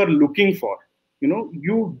what you are looking for.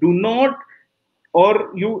 You do not, or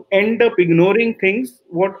you end up ignoring things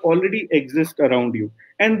what already exist around you,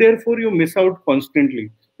 and therefore you miss out constantly.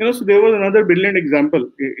 So there was another brilliant example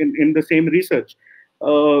in the same research.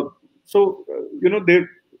 They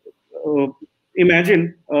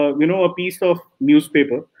imagine a piece of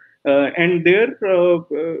newspaper, and there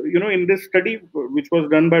in this study which was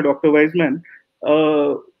done by Dr. Weissman,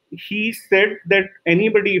 he said that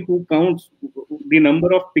anybody who counts the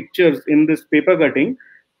number of pictures in this paper cutting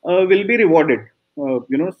will be rewarded.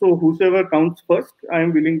 So whosoever counts first, I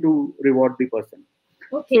am willing to reward the person.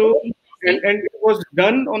 Okay. So, and it was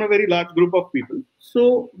done on a very large group of people.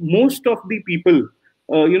 So most of the people,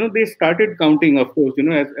 they started counting, of course,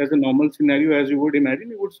 as a normal scenario, as you would imagine,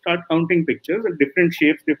 you would start counting pictures at different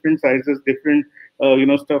shapes, different sizes, different,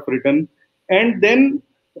 stuff written. And then,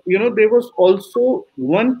 there was also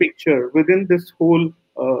one picture within this whole,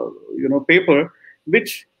 paper,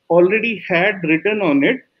 which already had written on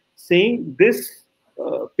it saying this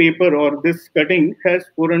paper or this cutting has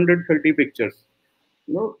 430 pictures.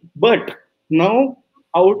 But now,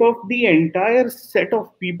 out of the entire set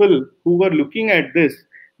of people who were looking at this,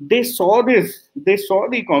 they saw the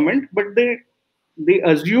comment, but they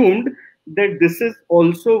assumed that this is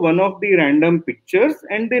also one of the random pictures,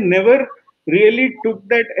 and they never really took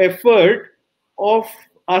that effort of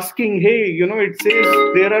asking, hey, it says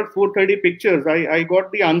there are 430 pictures, I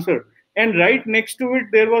got the answer. And right next to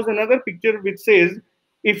it, there was another picture which says,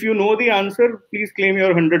 if you know the answer, please claim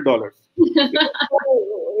your $100.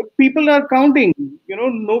 People are counting,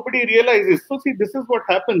 nobody realizes. So see, this is what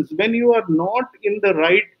happens when you are not in the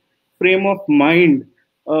right frame of mind.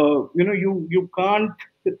 You can't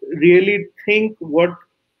really think what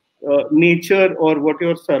nature or what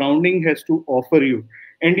your surrounding has to offer you,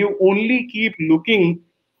 and you only keep looking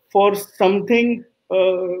for something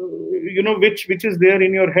which is there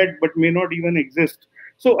in your head but may not even exist.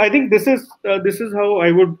 So I think this is how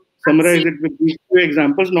I would summarize it with these two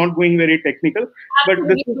examples, not going very technical. Absolutely.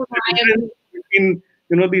 But this is the difference between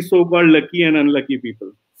the so-called lucky and unlucky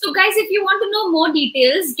people. So guys, if you want to know more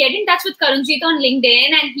details, get in touch with Karunjit on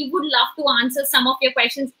LinkedIn, and he would love to answer some of your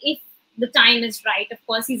questions if the time is right. Of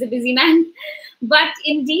course, he's a busy man. But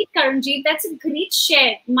indeed, Karunjit, that's a great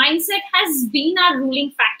share. Mindset has been our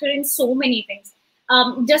ruling factor in so many things.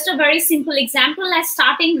 Just a very simple example as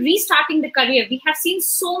restarting the career. We have seen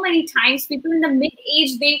so many times people in the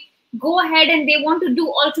mid-age, they go ahead and they want to do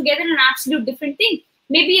altogether an absolute different thing.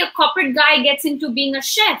 maybe a corporate guy gets into being a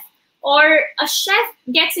chef, or a chef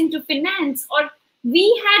gets into finance, or we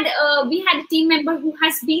had a team member who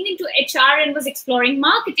has been into HR and was exploring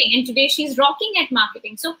marketing, and today she's rocking at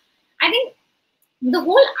marketing. So I think the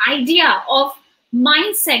whole idea of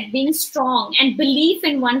mindset being strong and belief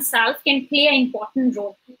in oneself can play an important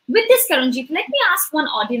role. With this, Karunjit, let me ask one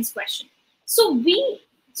audience question. So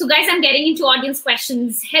guys, I'm getting into audience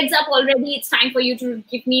questions. Heads up already, it's time for you to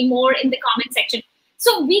give me more in the comment section.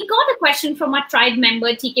 So we got a question from our tribe member,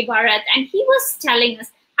 TK Bharat, and he was telling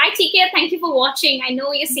us, hi TK, thank you for watching. I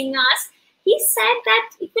know you're seeing us. He said that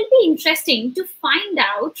it will be interesting to find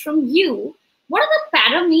out from you, what are the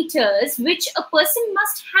parameters which a person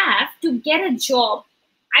must have to get a job?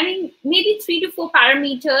 I mean, maybe 3 to 4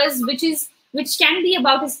 parameters, which can be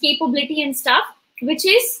about his capability and stuff, which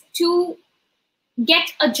is to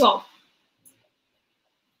get a job.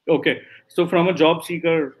 Okay, so from a job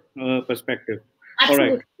seeker perspective.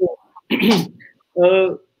 Absolutely. All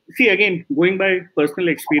right. See, again, going by personal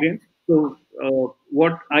experience. So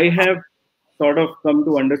what I have sort of come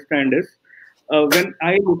to understand is, when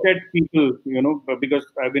I look at people, because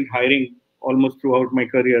I've been hiring almost throughout my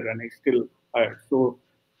career and I still hire. So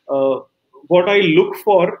what I look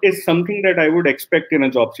for is something that I would expect in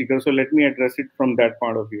a job seeker. So let me address it from that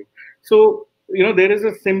point of view. So, there is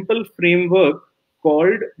a simple framework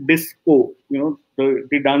called DISCO,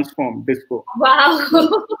 the dance form, DISCO. Wow.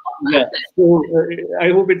 Yeah. So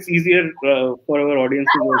I hope it's easier for our audience.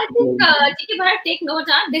 I think TK Bharat, take note,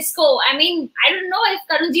 DISCO. I mean, I don't know if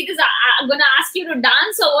Karunjit is going to ask you to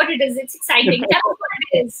dance or what it is. It's exciting. Tell us what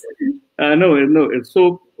it is. No.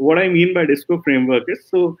 So what I mean by DISCO framework is,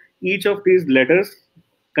 so each of these letters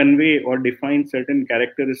convey or define certain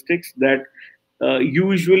characteristics that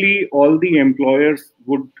usually all the employers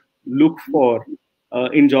would look for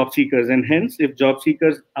in job seekers, and hence if job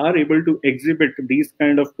seekers are able to exhibit these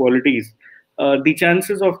kind of qualities, the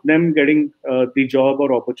chances of them getting the job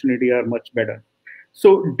or opportunity are much better.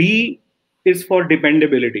 So D is for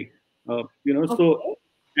dependability. Okay. So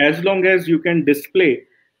as long as you can display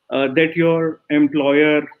that your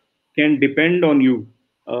employer can depend on you,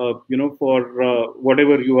 for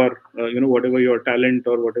whatever you are, whatever your talent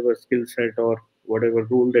or whatever skill set or whatever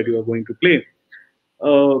role that you are going to play,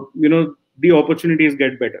 the opportunities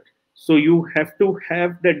get better. So you have to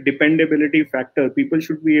have that dependability factor. People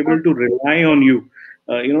should be able to rely on you.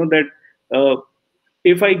 That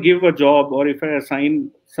if I give a job or if I assign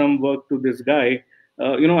some work to this guy,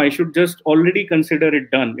 I should just already consider it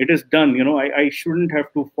done. It is done. I shouldn't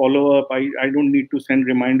have to follow up. I don't need to send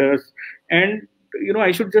reminders. And,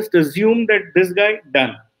 I should just assume that this guy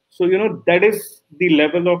done. So, that is the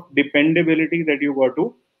level of dependability that you got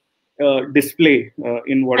to display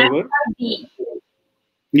in whatever.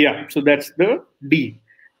 Yeah, so that's the D.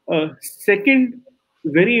 Second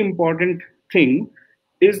very important thing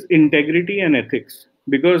is integrity and ethics,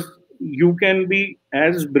 because you can be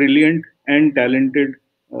as brilliant and talented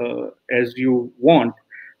as you want,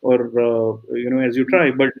 or as you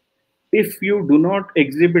try, but if you do not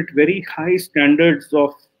exhibit very high standards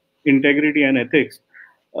of integrity and ethics,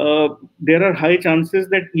 there are high chances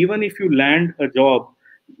that even if you land a job,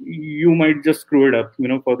 you might just screw it up,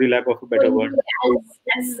 for the lack of a better word.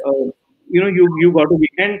 You got to be.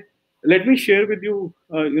 And let me share with you,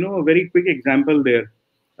 a very quick example there.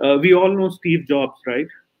 We all know Steve Jobs, right?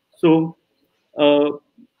 So,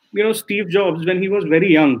 Steve Jobs, when he was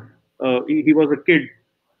very young, he was a kid.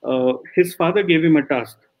 His father gave him a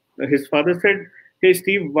task. His father said, "Hey,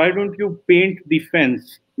 Steve, why don't you paint the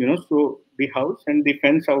fence? So the house and the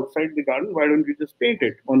fence outside the garden. Why don't you just paint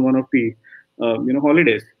it on one of the,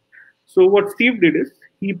 holidays?" So what Steve did is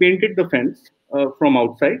he painted the fence from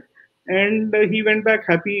outside, and he went back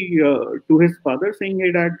happy to his father, saying,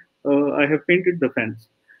 "Hey, Dad, I have painted the fence."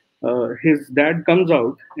 His dad comes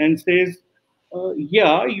out and says,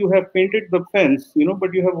 "Yeah, you have painted the fence,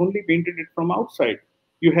 but you have only painted it from outside.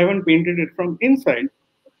 You haven't painted it from inside."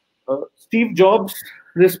 Steve Jobs'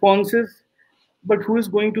 response is, "But who is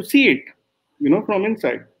going to see it, from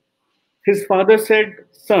inside?" His father said,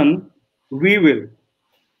 "Son, we will."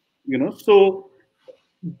 So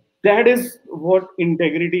that is what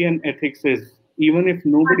integrity and ethics is. Even if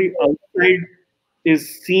nobody outside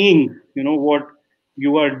is seeing, what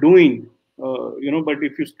you are doing, but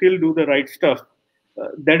if you still do the right stuff,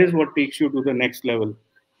 that is what takes you to the next level.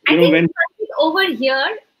 I think over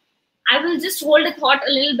here, I will just hold a thought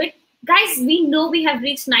a little bit. Guys, we know we have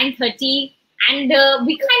reached 9:30, and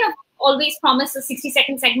we kind of always promise a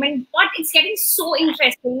 60-second segment, but it's getting so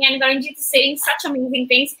interesting, and Karunjit is saying such amazing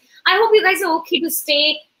things. I hope you guys are okay to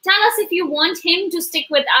stay tell us if you want him to stick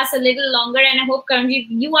with us a little longer. And I hope, Karunjit,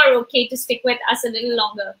 you are okay to stick with us a little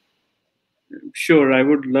longer. Sure, I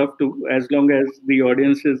would love to, as long as the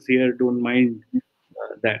audiences here don't mind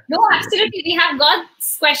that. No, absolutely. We have got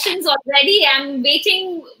questions already. I'm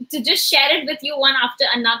waiting to just share it with you one after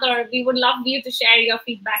another. We would love you to share your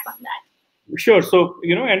feedback on that. Sure. So,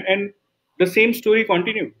 and the same story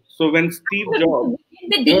continues. So when Steve Jobs... We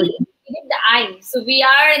did the D, we did the I. So we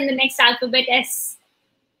are in the next alphabet, S.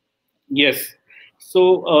 Yes.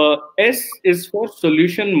 So S is for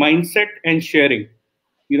solution, mindset, and sharing.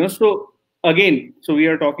 So again, so we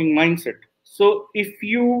are talking mindset. So if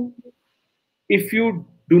you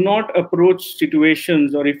do not approach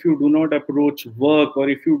situations, or if you do not approach work, or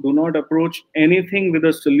if you do not approach anything with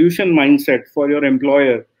a solution mindset for your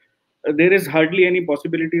employer, there is hardly any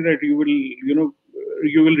possibility that you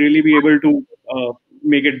will really be able to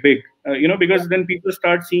make it big, because then people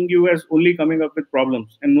start seeing you as only coming up with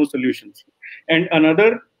problems and no solutions. And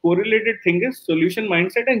another correlated thing is solution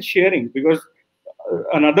mindset and sharing, because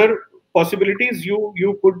another possibility is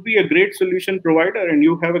you could be a great solution provider and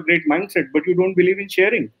you have a great mindset, but you don't believe in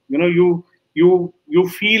sharing. You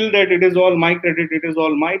feel that it is all my credit, it is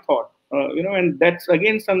all my thought, and that's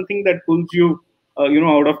again something that pulls you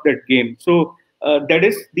out of that game. So that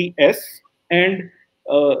is the S. And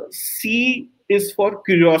C is for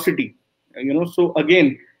curiosity. So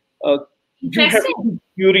again, you have to be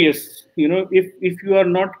curious. If you are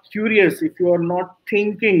not curious, if you are not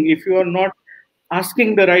thinking, if you are not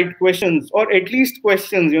asking the right questions, or at least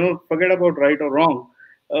questions, forget about right or wrong,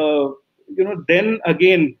 then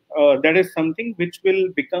again, that is something which will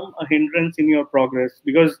become a hindrance in your progress,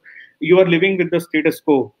 because you are living with the status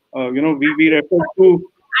quo. We refer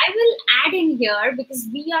to... I will add in here, because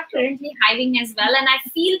we are currently hiring as well, and I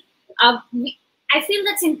feel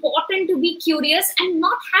that's important to be curious and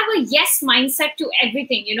not have a yes mindset to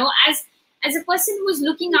everything. As a person who is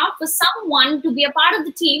looking out for someone to be a part of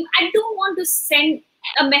the team, I don't want to send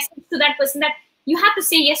a message to that person that you have to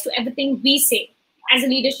say yes to everything we say as a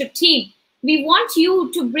leadership team. We want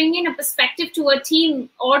you to bring in a perspective to a team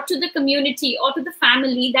or to the community or to the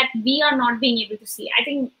family that we are not being able to see. I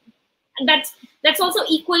think that's also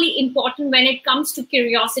equally important when it comes to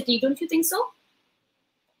curiosity. Don't you think so?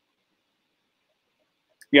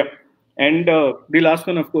 Yeah. And the last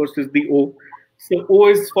one, of course, is the O. So O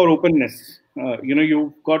is for openness.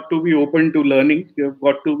 You've got to be open to learning. You've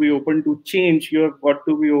got to be open to change. You've got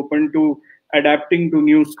to be open to adapting to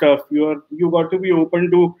new stuff. You got to be open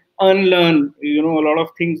to unlearn, a lot of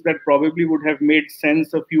things that probably would have made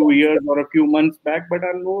sense a few years or a few months back, but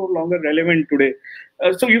are no longer relevant today.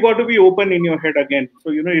 So you got to be open in your head again.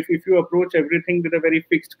 So, if you approach everything with a very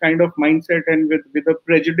fixed kind of mindset and with a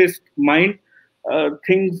prejudiced mind,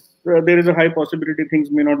 there is a high possibility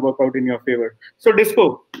things may not work out in your favor. So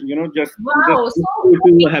disco, just to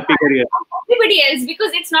a happy career. Everybody else,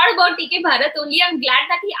 because it's not about TK Bharat only. I'm glad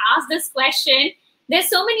that he asked this question. There's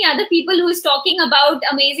so many other people who's talking about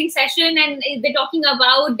amazing session and they're talking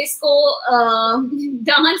about disco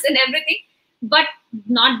dance and everything, but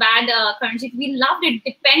not bad, Karunjit. We loved it.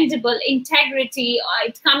 Dependable, integrity,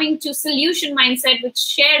 it's coming to solution mindset with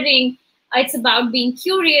sharing. It's about being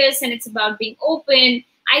curious and it's about being open.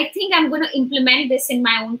 I think I'm going to implement this in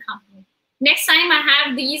my own company. Next time I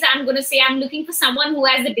have these, I'm going to say I'm looking for someone who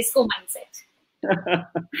has the disco mindset.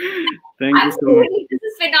 Thank you so much. This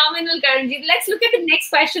is phenomenal, Karunjit. Let's look at the next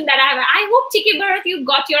question that I have. I hope, TK Bharat, you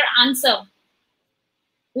got your answer.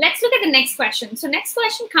 Let's look at the next question. So next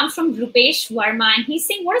question comes from Rupesh Verma, and he's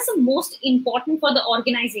saying, what is the most important for the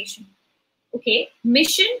organization? Okay,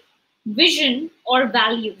 mission, vision, or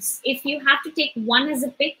values? If you have to take one as a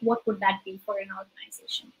pick, what would that be for an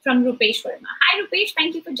organization? From Rupesh Verma. Hi, Rupesh.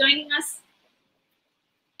 Thank you for joining us.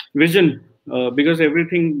 Vision, because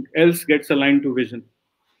everything else gets aligned to vision.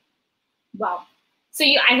 Wow. So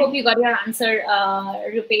I hope you got your answer,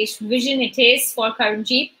 Rupesh. Vision it is for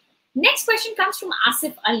Karunjit. Next question comes from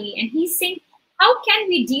Asif Ali, and he's saying, how can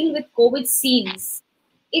we deal with COVID scenes?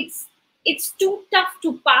 It's too tough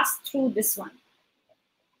to pass through this one.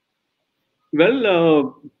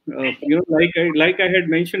 Well, like I had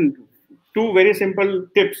mentioned, two very simple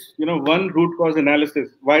tips. One, root cause analysis.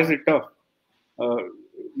 Why is it tough?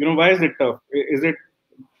 Why is it tough? Is it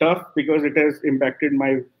tough because it has impacted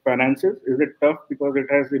my finances? Is it tough because it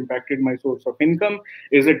has impacted my source of income?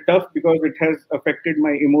 Is it tough because it has affected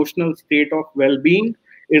my emotional state of well-being?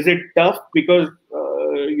 Is it tough because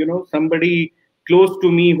somebody close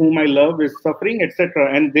to me whom I love is suffering,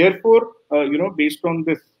 etc.? And therefore, based on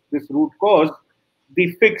this root cause,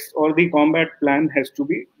 the fix or the combat plan has to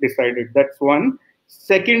be decided. That's one.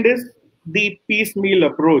 Second is the piecemeal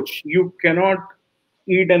approach. You cannot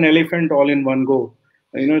eat an elephant all in one go.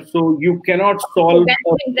 So you cannot Oh, solve that's a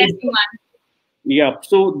an big, interesting one. yeah.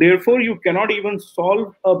 So therefore, you cannot even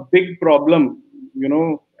solve a big problem,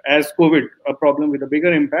 as COVID, a problem with a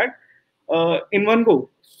bigger impact, in one go.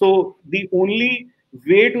 So the only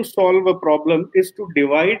way to solve a problem is to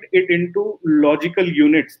divide it into logical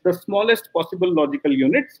units, the smallest possible logical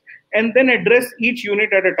units, and then address each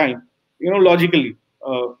unit at a time, logically,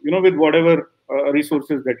 with whatever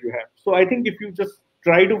resources that you have. So I think if you just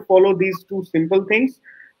try to follow these two simple things,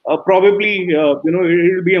 probably, it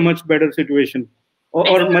will be a much better situation, I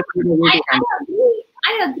or think much better way I, to handle. I agree.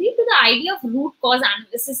 I agree to the idea of root cause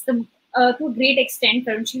analysis to a great extent,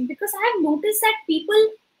 Karunjit, because I have noticed that people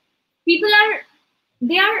are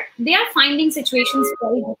they are finding situations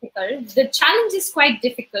very difficult. The challenge is quite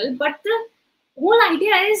difficult, but the whole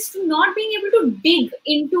idea is to not being able to dig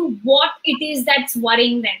into what it is that's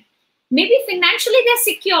worrying them. Maybe financially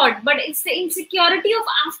they're secured, but it's the insecurity of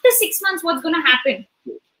after 6 months what's going to happen.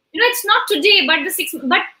 It's not today, but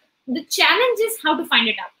the challenge is how to find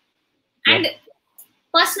it out. Yeah. And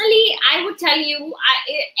personally, I would tell you,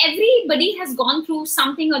 everybody has gone through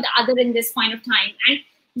something or the other in this point of time. And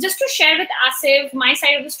just to share with Asif my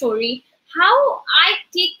side of the story, how I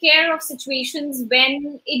take care of situations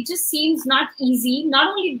when it just seems not easy, not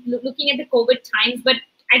only looking at the COVID times, but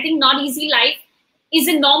I think not easy life is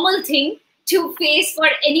a normal thing to face for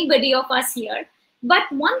anybody of us here. But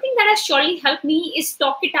one thing that has surely helped me is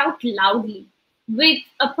talk it out loudly with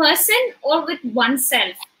a person or with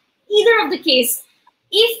oneself. Either of the case,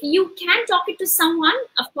 if you can talk it to someone,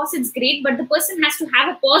 of course it's great, but the person has to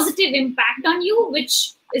have a positive impact on you,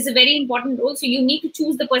 which is a very important role. So you need to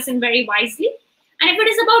choose the person very wisely. And if it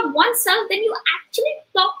is about oneself, then you actually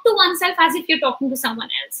talk to oneself as if you're talking to someone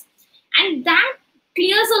else. And that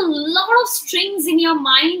clears a lot of strings in your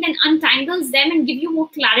mind and untangles them and give you more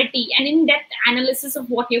clarity and in-depth analysis of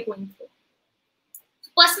what you're going through.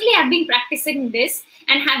 Personally, I've been practicing this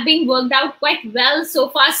and have been worked out quite well so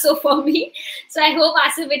far, so for me. So I hope,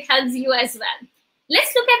 Asif, it helps you as well.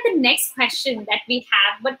 Let's look at the next question that we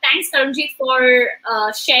have. But thanks, Karunjit,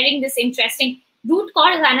 for sharing this interesting root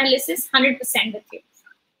cause analysis, 100% with you.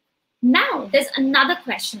 Now, there's another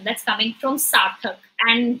question that's coming from Sarthak,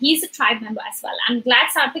 and he's a tribe member as well. I'm glad,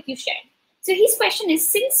 Sarthak, you shared. So his question is,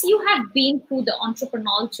 since you have been through the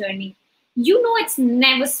entrepreneurial journey, you know it's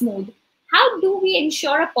never smooth. How do we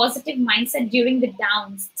ensure a positive mindset during the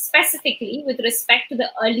downs, specifically with respect to the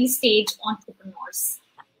early stage entrepreneurs?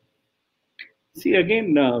 See,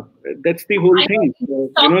 again, that's the whole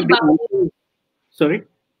thing. Sorry?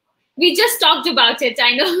 We just talked about it,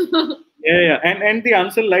 I know. Yeah. And the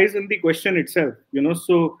answer lies in the question itself.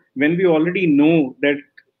 So when we already know that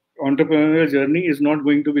entrepreneurial journey is not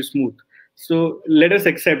going to be smooth, so let us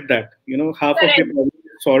accept that. Half of the problem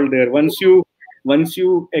is solved there. Once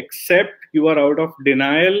you accept, you are out of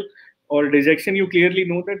denial or dejection. You clearly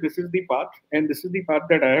know that this is the path, and this is the path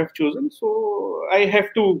that I have chosen. So I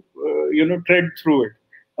have to, tread through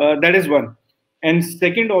it. That is one. And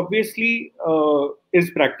second, obviously,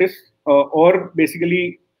 is practice, or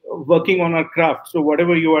basically working on our craft. So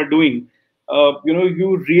whatever you are doing,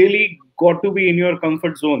 you really got to be in your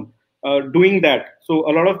comfort zone doing that. So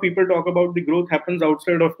a lot of people talk about the growth happens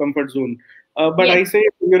outside of comfort zone. But Yes. I say,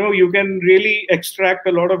 you can really extract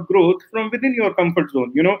a lot of growth from within your comfort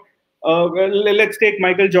zone. Let's take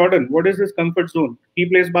Michael Jordan. What is his comfort zone? He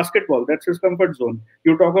plays basketball. That's his comfort zone.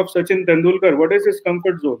 You talk of Sachin Tendulkar. What is his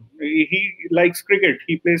comfort zone? He likes cricket.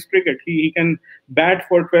 He plays cricket. He can bat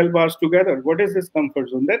for 12 hours together. What is his comfort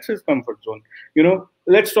zone? That's his comfort zone.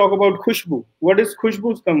 Let's talk about Khushboo. What is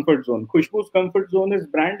Khushboo's comfort zone? Khushboo's comfort zone is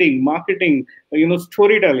branding, marketing,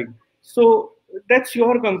 storytelling. So that's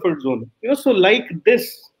your comfort zone. So like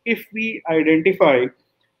this, if we identify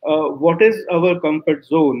what is our comfort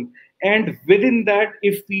zone, and within that,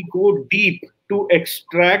 if we go deep to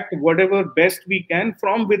extract whatever best we can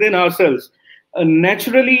from within ourselves,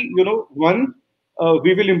 naturally, one,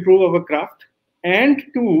 we will improve our craft, and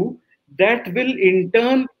two, that will in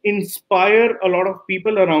turn inspire a lot of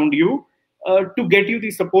people around you to get you the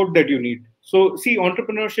support that you need. So see,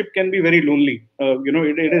 entrepreneurship can be very lonely.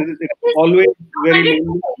 It's always very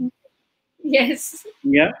lonely. 100%. Yes.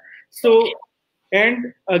 Yeah. So,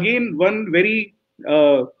 and again, one very,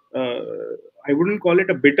 I wouldn't call it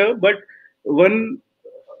a bitter, but one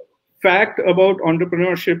fact about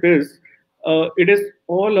entrepreneurship is it is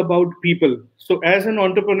all about people. So, as an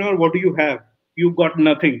entrepreneur, what do you have? You got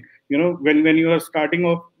nothing. When you are starting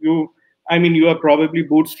off, you are probably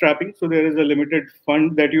bootstrapping. So, there is a limited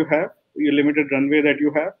fund that you have, a limited runway that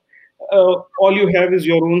you have. All you have is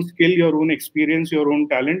your own skill, your own experience, your own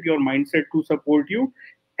talent, your mindset to support you.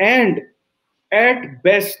 And at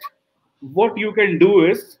best, what you can do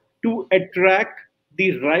is to attract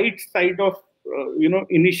the right side of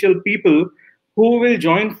initial people who will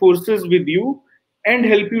join forces with you and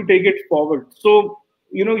help you take it forward. So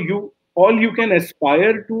you all you can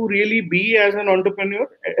aspire to really be as an entrepreneur,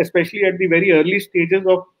 especially at the very early stages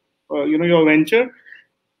of your venture,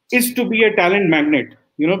 is to be a talent magnet.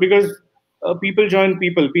 Because people join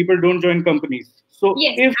people, people don't join companies. So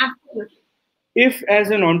Yes, absolutely. if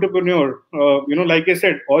as an entrepreneur, like I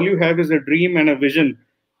said, all you have is a dream and a vision,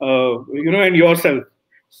 and yourself.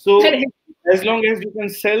 So Correct. as long as you can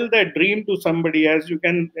sell that dream to somebody, as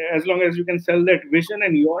long as you can sell that vision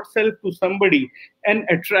and yourself to somebody and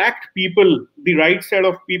attract people, the right set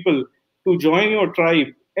of people to join your tribe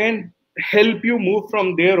and help you move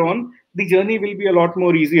from there on, the journey will be a lot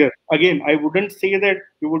more easier. Again, I wouldn't say that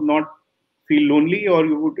you would not feel lonely or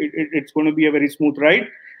it's going to be a very smooth ride.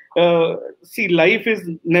 See, life is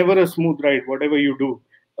never a smooth ride, whatever you do.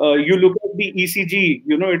 You look at the ECG,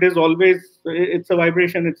 it is always, it's a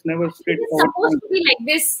vibration, it's never straight It's forward. supposed to be like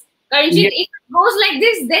this. Karunjit, Yes. if it goes like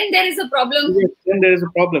this, then there is a problem. Yes, then there is a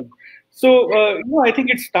problem. So, I think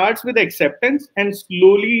it starts with acceptance and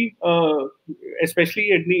slowly,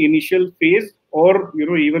 especially at the initial phase or,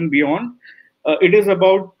 even beyond, it is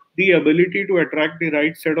about the ability to attract the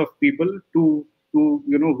right set of people to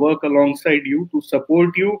work alongside you, to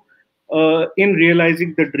support you in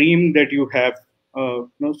realizing the dream that you have.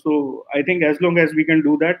 So I think as long as we can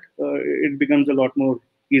do that, it becomes a lot more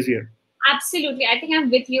easier. Absolutely. I think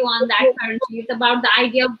I'm with you on that, currently. It's about the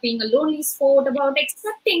idea of being a lonely sport, about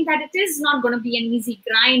accepting that it is not going to be an easy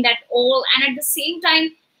grind at all. And at the same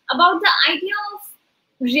time, about the idea of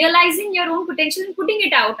realizing your own potential and putting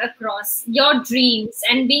it out across your dreams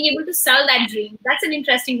and being able to sell that dream. That's an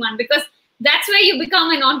interesting one, because that's where you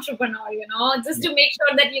become an entrepreneur, just to make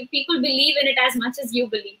sure that people believe in it as much as you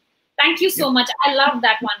believe. Thank you so much. I love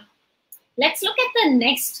that one. Let's look at the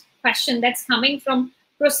next question that's coming from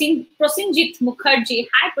Prasenjit Mukherjee.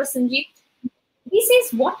 Hi, Prasenjit. He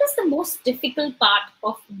says, what is the most difficult part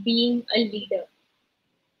of being a leader?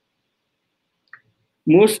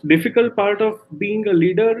 Most difficult part of being a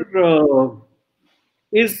leader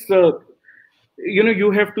is,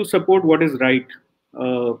 you have to support what is right.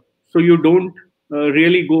 So you don't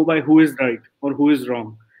really go by who is right or who is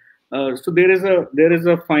wrong. So there is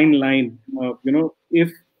a fine line.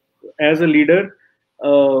 If as a leader,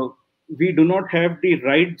 we do not have the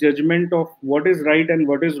right judgment of what is right and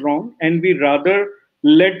what is wrong, and we rather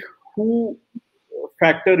let who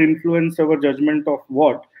factor influence our judgment of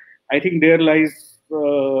what, I think there lies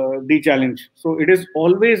the challenge. So it is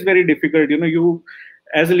always very difficult. You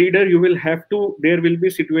as a leader, you will have to, there will be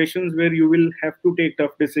situations where you will have to take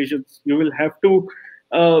tough decisions. You will have to,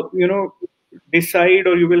 decide,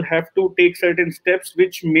 or you will have to take certain steps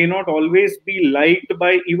which may not always be liked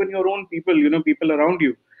by even your own people, people around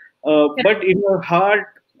you. But in your heart,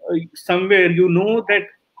 somewhere, that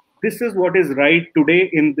this is what is right today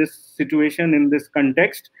in this situation, in this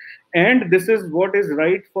context, and this is what is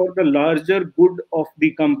right for the larger good of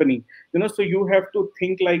the company. So you have to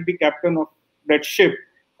think like the captain of that ship,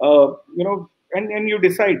 and you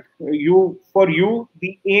decide, for you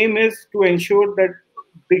the aim is to ensure that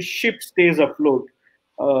the ship stays afloat,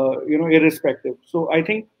 irrespective. So I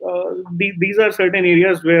think these are certain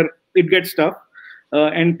areas where it gets tough.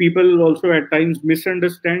 And people also at times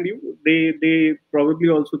misunderstand you. They probably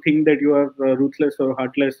also think that you are ruthless or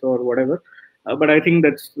heartless or whatever. But I think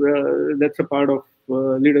that's a part of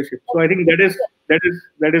leadership. So I think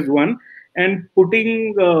that is one. And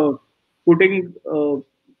putting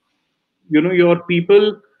your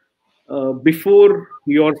people before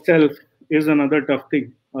yourself is another tough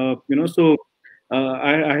thing. So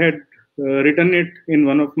I had written it in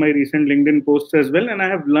one of my recent LinkedIn posts as well, and I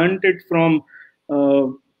have learned it from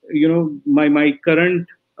my current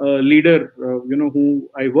leader, who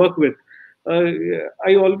I work with.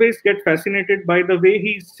 I always get fascinated by the way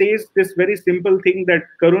he says this very simple thing, that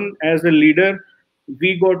Karun, as a leader,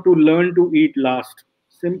 we got to learn to eat last.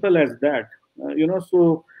 Simple as that.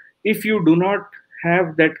 So if you do not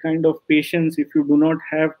have that kind of patience, if you do not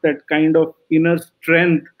have that kind of inner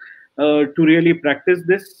strength to really practice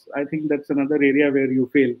this, I think that's another area where you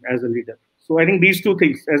fail as a leader. So I think these two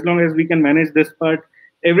things, as long as we can manage this part,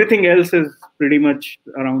 everything else is pretty much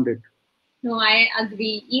around it. No, I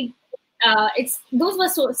agree. Those were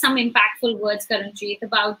some impactful words, Karunjit,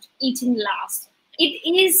 about eating last.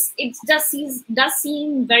 It does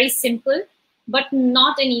seem very simple, but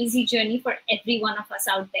not an easy journey for every one of us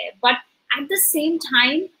out there. But at the same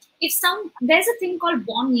time, there's a thing called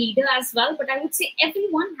born leader as well, but I would say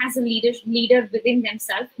everyone has a leader within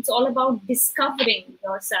themselves. It's all about discovering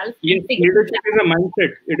yourself. Yes, leadership is a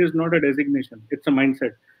mindset. It is not a designation. It's a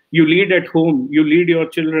mindset. You lead at home. You lead your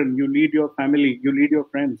children. You lead your family. You lead your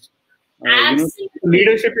friends.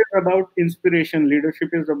 Leadership is about inspiration.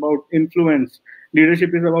 Leadership is about influence.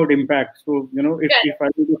 Leadership is about impact. So, if I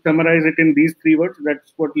were to summarize it in these 3 words,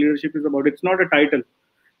 that's what leadership is about. It's not a title.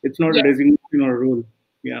 It's not a designation or a role.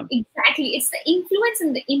 Yeah. Exactly. It's the influence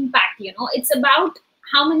and the impact, It's about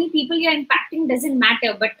how many people you're impacting doesn't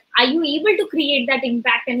matter, but are you able to create that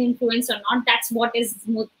impact and influence or not? That's what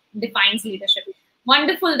defines leadership.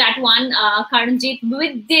 Wonderful, that one, Karunjit.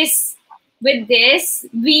 With this,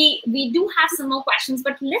 we do have some more questions,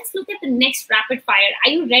 but let's look at the next rapid fire.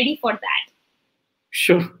 Are you ready for that?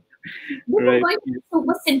 Sure. We're going to be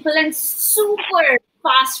super simple and super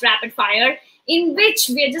fast rapid fire, in which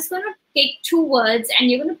we're just going to take 2 words and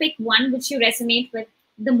you're going to pick one which you resonate with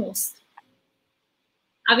the most.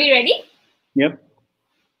 Are we ready? Yep.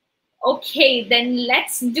 Okay, then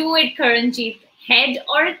let's do it, Karunjit. Head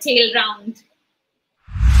or a tail round?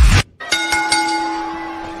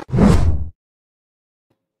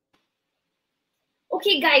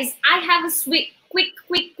 Okay, guys, I have a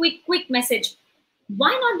quick message. Why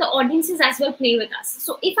not the audiences as well play with us?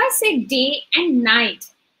 So if I say day and night,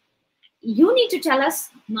 you need to tell us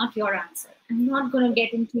not your answer. I'm not going to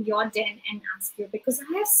get into your den and ask you, because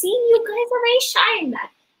I have seen you guys are very shy in that.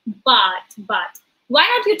 But why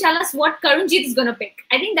not you tell us what Karunjit is going to pick?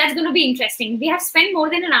 I think that's going to be interesting. We have spent more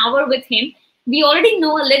than an hour with him. We already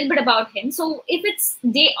know a little bit about him. So if it's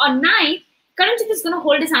day or night, Karunjit is going to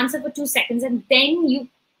hold his answer for 2 seconds, and then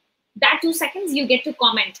that 2 seconds you get to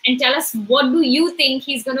comment and tell us what do you think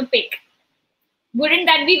he's going to pick. Wouldn't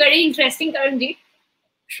that be very interesting, Karunjit?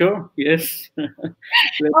 Sure. Yes.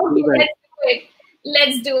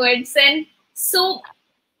 Let's do it. Sen. So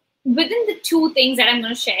within the 2 things that I'm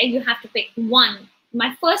going to share, you have to pick one.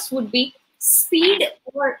 My first would be speed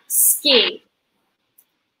or scale.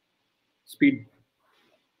 Speed.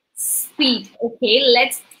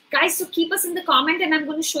 Okay, guys, so keep us in the comment, and I'm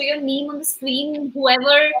going to show your name on the screen.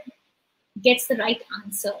 Whoever gets the right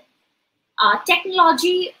answer.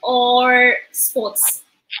 Technology or sports?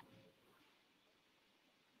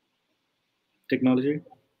 Technology.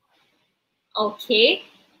 Okay.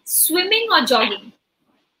 Swimming or jogging?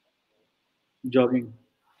 Jogging.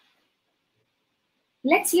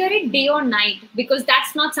 Let's hear it day or night, because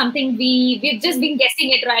that's not something we've just been guessing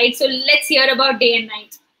it, right? So let's hear about day and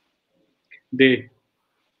night. Day.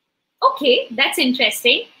 Okay, that's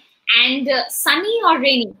interesting. And sunny or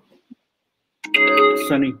rainy?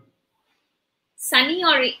 Sunny. Sunny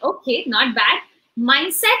or okay, not bad.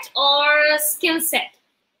 Mindset or skill set?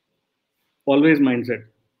 Always mindset.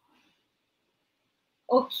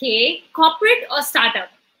 Okay. Corporate or startup?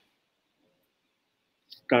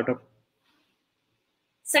 Startup.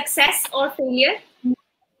 Success or failure?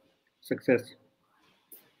 Success.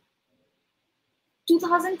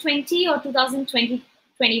 2020 or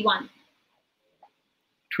 2021?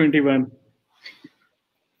 21.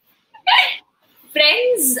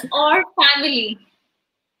 Friends or family?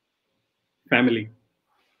 Family.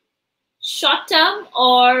 Short term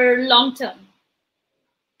or long term?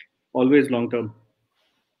 Always long term.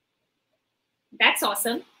 That's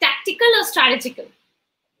awesome. Tactical or strategical?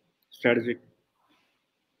 Strategic.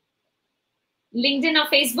 LinkedIn or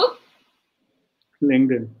Facebook?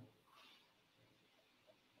 LinkedIn.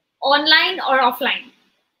 Online or offline?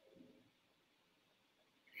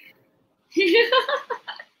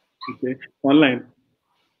 Okay. Online.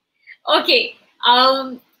 Okay.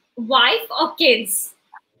 Wife or kids?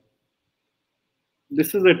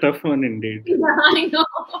 This is a tough one indeed. I know.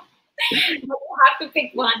 But you have to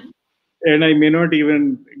pick one. And I may not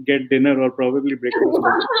even get dinner or probably breakfast.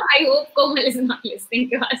 I hope Komal is not listening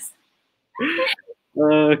to us.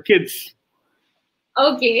 Kids.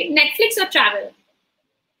 Okay. Netflix or travel?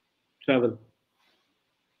 Travel.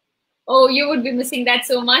 Oh, you would be missing that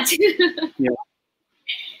so much. Yeah.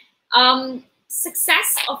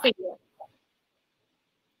 Success or failure?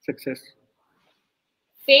 Success.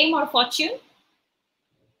 Fame or fortune?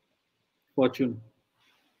 Fortune.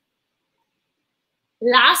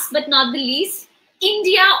 Last but not the least,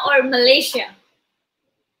 India or Malaysia?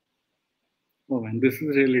 Oh man, this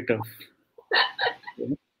is really tough.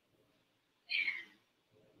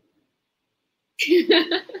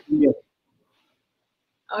 Yes.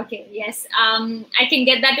 Okay, yes. I can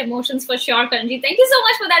get that emotions for sure, Karunjit. Thank you so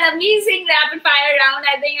much for that amazing rapid fire round.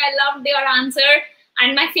 I think I loved your answer.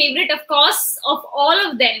 And my favorite, of course, of all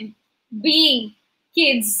of them being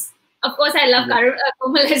kids. Of course, I love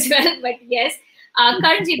Komal as well, but yes.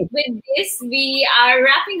 Karunjit, with this, we are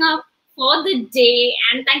wrapping up for the day.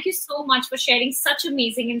 And thank you so much for sharing such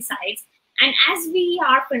amazing insights. And as we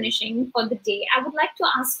are finishing for the day, I would like to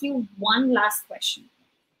ask you one last question.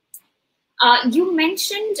 You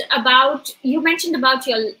mentioned about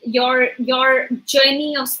your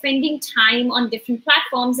journey of spending time on different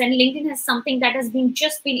platforms, and LinkedIn has something that has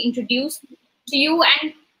just been introduced to you.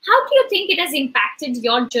 And how do you think it has impacted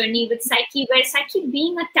your journey with SCIKEY, where SCIKEY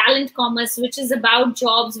being a talent commerce, which is about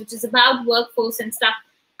jobs, which is about workforce and stuff?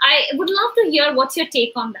 I would love to hear what's your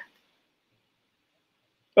take on that.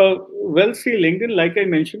 Well, see, LinkedIn, like I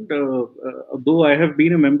mentioned, though I have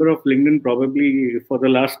been a member of LinkedIn probably for the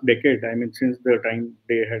last decade, I mean, since the time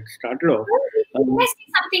they had started off. Can I say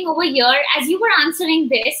something over here? As you were answering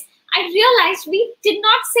this, I realized we did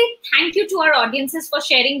not say thank you to our audiences for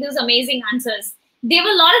sharing those amazing answers. There were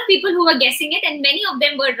a lot of people who were guessing it, and many of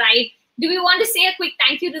them were right. Do we want to say a quick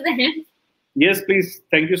thank you to them? Yes, please.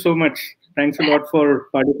 Thank you so much. Thanks a lot for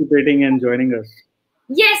participating and joining us.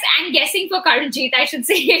 Yes, and guessing for Karunjit, I should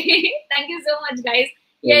say. Thank you so much, guys.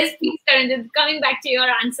 Yes, please, Karunjit, coming back to your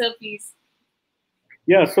answer, please.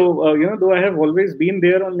 Yeah, so, though I have always been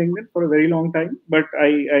there on LinkedIn for a very long time, but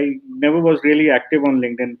I never was really active on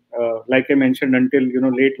LinkedIn, like I mentioned, until,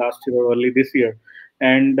 late last year or early this year.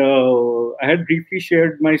 And I had briefly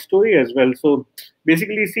shared my story as well. So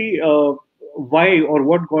basically, see, why or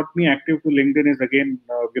what got me active to LinkedIn is, again,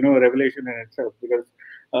 a revelation in itself, because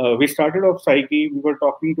we started off SCIKEY. We were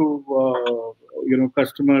talking to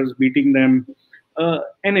customers, meeting them,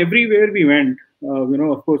 and everywhere we went,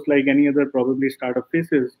 of course, like any other probably startup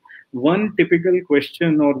faces, one typical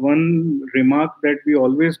question or one remark that we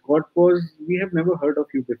always got was, "We have never heard of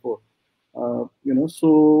you before."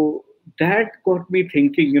 So that got me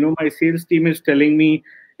thinking. My sales team is telling me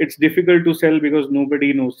it's difficult to sell because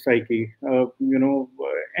nobody knows SCIKEY.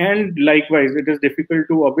 And likewise, it is difficult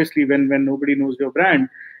to, obviously, when nobody knows your brand,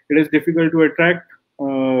 it is difficult to attract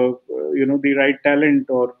the right talent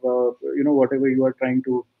or whatever you are trying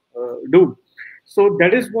to do. So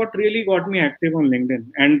that is what really got me active on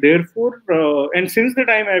LinkedIn, and therefore, and since the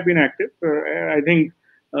time I've been active, I think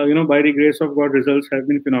by the grace of God, results have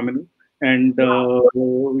been phenomenal. And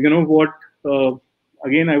what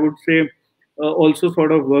again I would say also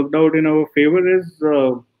sort of worked out in our favor is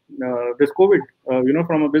this COVID,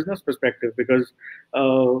 from a business perspective, because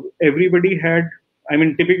everybody had, I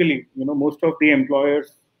mean, typically, most of the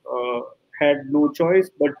employers had no choice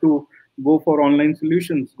but to go for online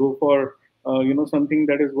solutions, go for, something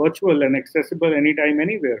that is virtual and accessible anytime,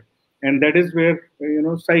 anywhere. And that is where,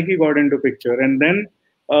 SCIKEY got into picture. And then,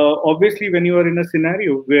 obviously, when you are in a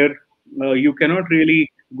scenario where you cannot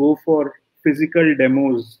really go for physical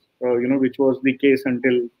demos, which was the case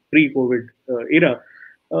until pre-COVID era,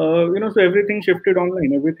 so everything shifted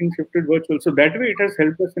online, everything shifted virtual. So that way, it has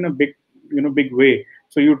helped us in a big way.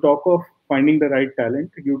 So you talk of finding the right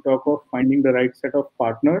talent, you talk of finding the right set of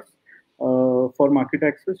partners for market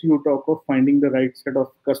access, you talk of finding the right set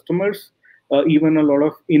of customers, even a lot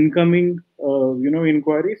of incoming,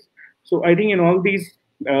 inquiries. So I think in all these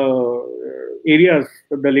areas,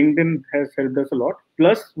 the LinkedIn has helped us a lot.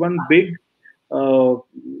 Plus, one big,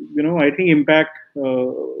 I think impact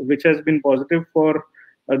which has been positive for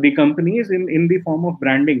the companies in the form of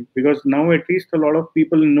branding, because now at least a lot of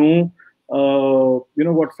people know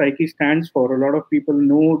what SCIKEY stands for. A lot of people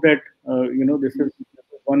know that this is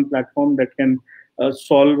one platform that can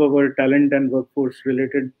solve our talent and workforce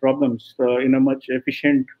related problems in a much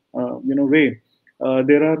efficient way.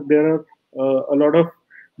 There are a lot of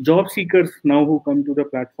job seekers now who come to the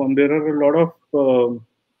platform. There are a lot of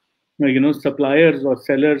suppliers or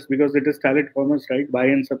sellers, because it is talent commerce, right? Buy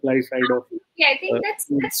and supply side of. Yeah, I think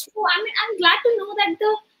that's true. I mean, I'm glad to know that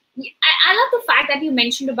I love the fact that you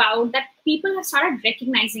mentioned about that people have started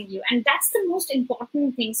recognizing you, and that's the most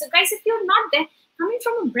important thing. So, guys, if you're not there, coming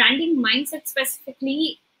from a branding mindset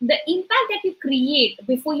specifically, the impact that you create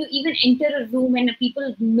before you even enter a room and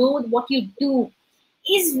people know what you do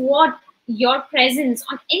is what your presence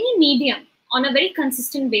on any medium on a very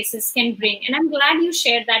consistent basis can bring. And I'm glad you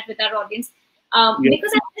shared that with our audience.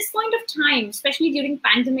 Because at this point of time, especially during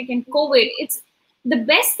pandemic and COVID, it's the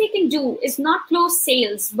best they can do is not close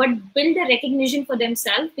sales, but build a recognition for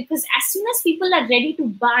themselves. Because as soon as people are ready to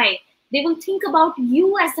buy, they will think about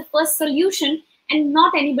you as the first solution and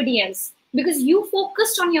not anybody else. Because you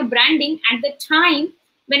focused on your branding at the time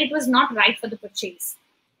when it was not right for the purchase.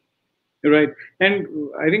 Right. And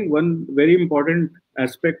I think one very important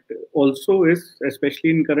aspect also is,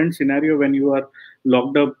 especially in current scenario when you are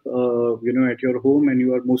locked up, at your home and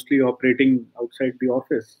you are mostly operating outside the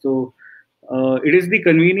office. So It is the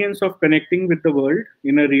convenience of connecting with the world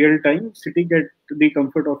in a real time, sitting at the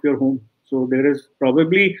comfort of your home. So there is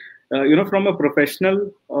probably, from a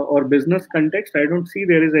professional or business context, I don't see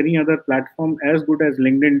there is any other platform as good as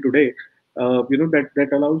LinkedIn today, that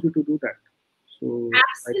allows you to do that. So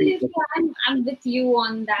absolutely, I think I'm with you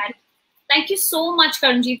on that. Thank you so much,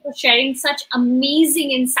 Karunjit, for sharing such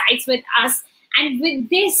amazing insights with us. And with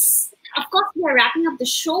this, of course, we are wrapping up the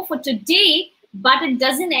show for today, but it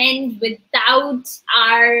doesn't end without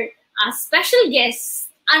our special guest,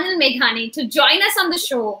 Anil Meghani, to join us on the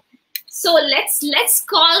show. So let's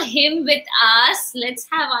call him with us. Let's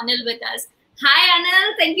have Anil with us. Hi,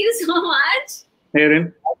 Anil. Thank you so much. Hey, Rin.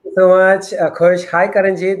 Thank you so much, Khush. Hi,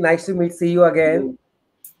 Karunjit. Nice to see you again.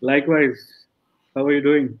 Likewise. How are you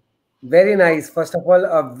doing? Very nice. First of all,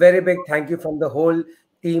 a very big thank you from the whole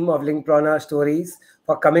team of Linkprana Stories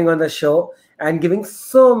for coming on the show and giving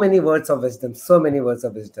so many words of wisdom. So many words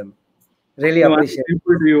of wisdom. Really appreciate it. Thank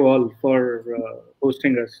you to you all for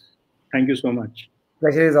hosting us. Thank you so much.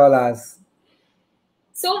 Pleasure is all ours.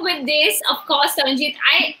 So with this, of course, Karunjit,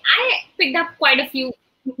 I picked up quite a few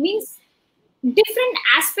different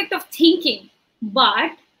aspect of thinking,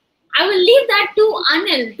 but I will leave that to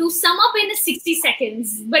Anil to sum up in 60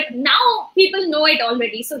 seconds. But now people know it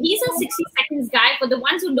already. So he's a 60 seconds guy for the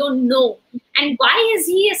ones who don't know. And why is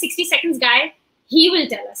he a 60 seconds guy? He will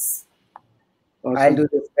tell us. Awesome. I'll do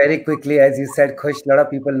this very quickly. As you said, Khush, a lot of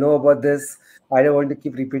people know about this. I don't want to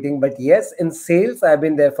keep repeating. But yes, in sales, I've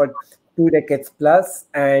been there for 2 decades plus.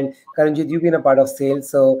 And Karunjit, you've been a part of sales.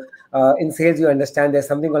 So in sales, you understand there's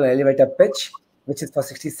something called an elevator pitch, which is for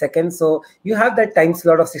 60 seconds. So you have that time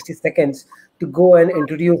slot of 60 seconds to go and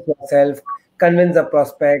introduce yourself, convince a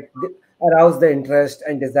prospect, arouse the interest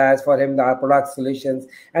and desires for him, our product solutions,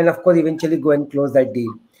 and of course, eventually go and close that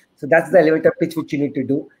deal. So that's the elevator pitch which you need to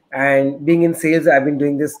do. And being in sales, I've been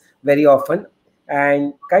doing this very often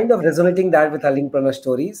and kind of resonating that with our Linkpreneur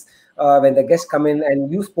stories. When the guests come in,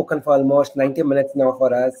 and you've spoken for almost 90 minutes now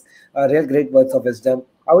for us, real great words of wisdom.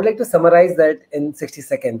 I would like to summarize that in 60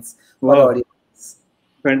 seconds for the audience.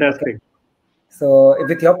 Fantastic. Okay. So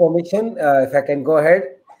with your permission, if I can go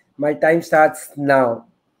ahead, my time starts now.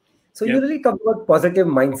 So you really talked about positive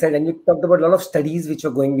mindset, and you talked about a lot of studies which are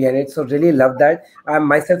going behind it. So really love that. I'm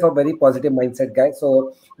myself a very positive mindset guy.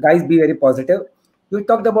 So guys, be very positive. You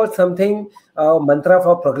talked about something, mantra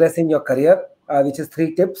for progress in your career, which is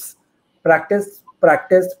 3 tips: practice,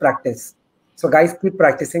 practice, practice. So guys, keep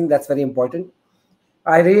practicing. That's very important.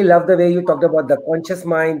 I really love the way you talked about the conscious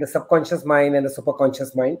mind, the subconscious mind, and the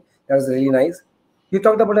superconscious mind. That was really nice. You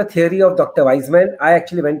talked about a theory of Dr. Wiseman. I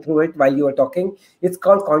actually went through it while you were talking. It's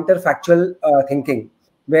called counterfactual thinking,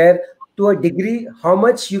 where to a degree, how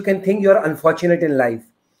much you can think you're unfortunate in life.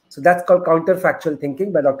 So that's called counterfactual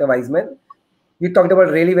thinking by Dr. Wiseman. You talked about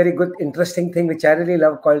really very good, interesting thing, which I really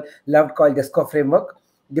loved called DISCO framework: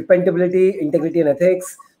 dependability, integrity and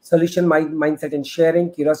ethics, solution mindset and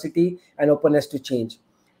sharing, curiosity, and openness to change.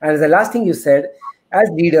 And as the last thing you said, as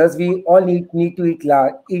leaders, we all need to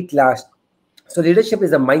eat last. So leadership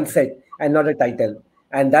is a mindset and not a title.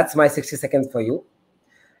 And that's my 60 seconds for you.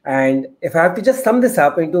 And if I have to just sum this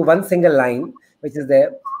up into one single line, which is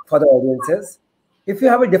there for the audiences, if you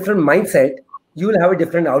have a different mindset, you will have a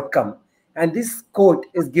different outcome. And this quote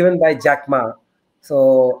is given by Jack Ma.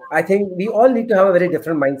 So I think we all need to have a very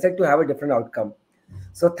different mindset to have a different outcome.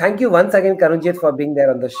 So thank you once again, Karunjit, for being there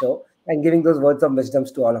on the show and giving those words of wisdom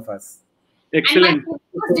to all of us. Excellent.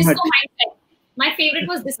 My favorite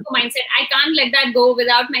was disco mindset. I can't let that go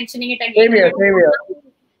without mentioning it again.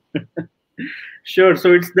 Same here. Sure.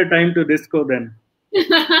 So it's the time to disco then.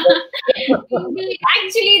 Actually,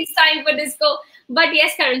 it's time for disco. But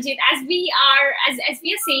yes, Karunjit, as we are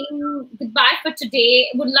saying goodbye for today,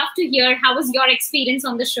 would love to hear how was your experience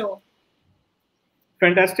on the show.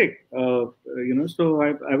 Fantastic. So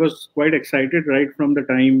I was quite excited right from the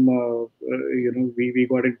time we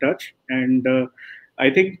got in touch, and I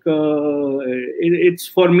think it's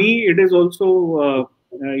for me. It is also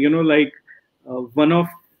one of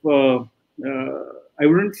I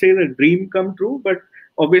wouldn't say the dream come true, but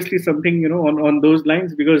obviously something on those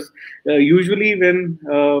lines, because usually when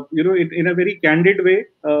in a very candid way,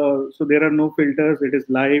 so there are no filters. It is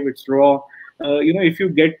live. It's raw. If you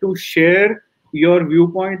get to share your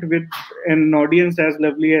viewpoint with an audience as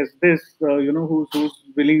lovely as this, who's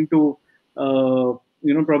willing to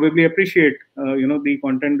probably appreciate the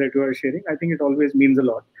content that you are sharing, I think it always means a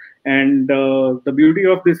lot. And the beauty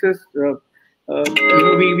of this is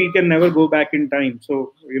we can never go back in time.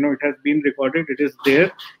 So it has been recorded, it is there,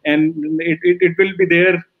 and it will be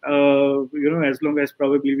there as long as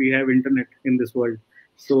probably we have internet in this world.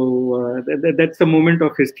 So that's a moment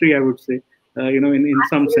of history, I would say. in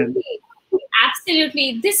some sense.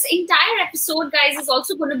 Absolutely. This entire episode, guys, is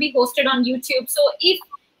also going to be hosted on YouTube. So if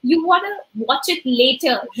you want to watch it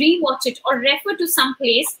later, rewatch it, or refer to some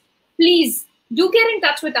place, please do get in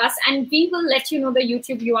touch with us and we will let you know the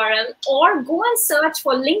YouTube URL, or go and search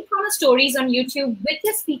for Linkpreneur Stories on YouTube with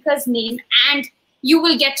your speaker's name and you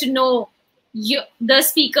will get to know the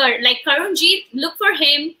speaker. Like Karunjit, look for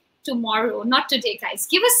him tomorrow, not today, guys.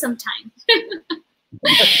 Give us some time.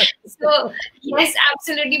 So yes,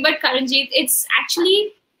 absolutely. But Karunjit, it's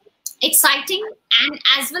actually exciting and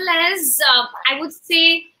as well as I would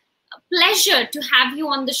say a pleasure to have you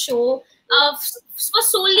on the show for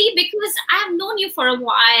solely because I have known you for a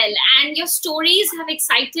while and your stories have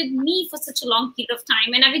excited me for such a long period of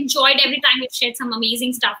time, and I've enjoyed every time you've shared some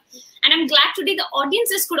amazing stuff. And I'm glad today the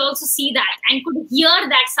audiences could also see that and could hear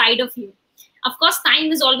that side of you. Of course,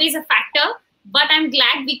 time is always a factor, but I'm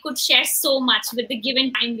glad we could share so much with the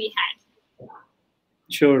given time we had.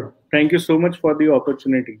 Sure. Thank you so much for the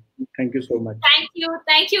opportunity. Thank you so much. Thank you.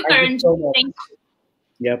 Thank you, Karunjit. Thank you.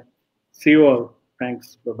 Yep. See you all.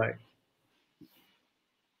 Thanks. Bye-bye.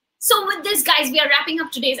 So with this, guys, we are wrapping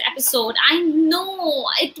up today's episode. I know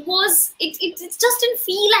it just didn't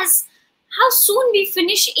feel as how soon we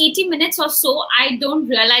finish 80 minutes or so. I don't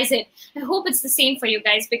realize it. I hope it's the same for you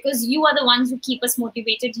guys because you are the ones who keep us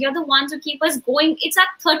motivated. You're the ones who keep us going. It's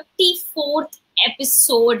our 34th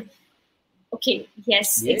episode. Okay,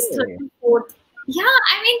 yes, Yay. It's 34th. Yeah,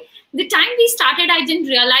 I mean, the time we started, I didn't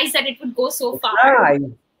realize that it would go so far. Right.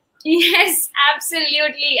 Yes,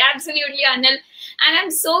 absolutely, Anil. And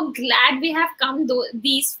I'm so glad we have come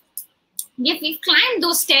we've climbed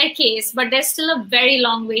those staircases, but there's still a very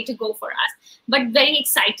long way to go for us, but very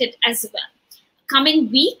excited as well.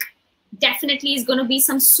 Coming week, definitely is going to be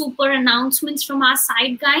some super announcements from our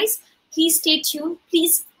side, guys. Please stay tuned.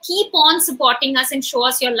 Please keep on supporting us and show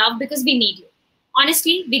us your love because we need you.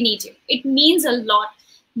 Honestly, we need you. It means a lot.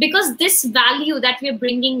 Because this value that we're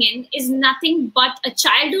bringing in is nothing but a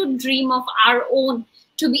childhood dream of our own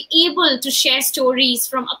to be able to share stories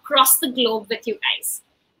from across the globe with you guys.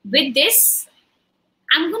 With this,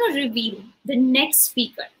 I'm going to reveal the next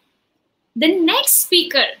speaker. The next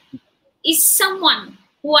speaker is someone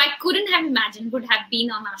who I couldn't have imagined would have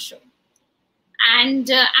been on our show. And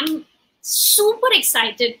I'm super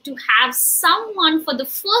excited to have someone for the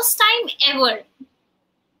first time ever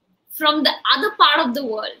from the other part of the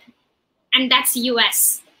world, and that's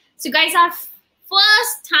US. So guys, our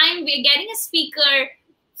first time we're getting a speaker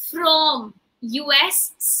from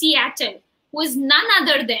US, Seattle, who is none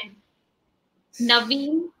other than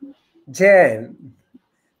Naveen Jain,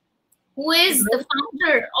 who is the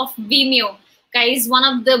founder of Vimeo. Guys, one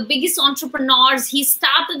of the biggest entrepreneurs. He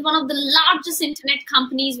started one of the largest internet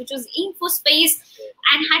companies, which was InfoSpace,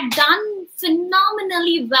 and had done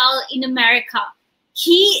phenomenally well in America.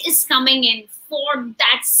 He is coming in for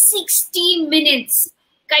that 60 minutes.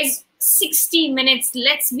 Guys, 60 minutes.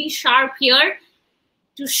 Let's be sharp here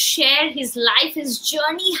to share his life, his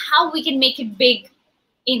journey, how we can make it big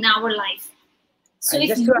in our life. So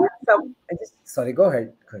sorry, go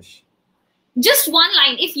ahead, Khush. Just one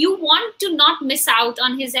line. If you want to not miss out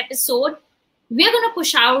on his episode, we're going to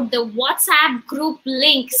push out the WhatsApp group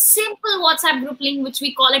link, simple WhatsApp group link, which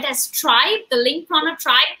we call it as Tribe, the Linkpreneur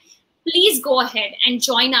Tribe. Please go ahead and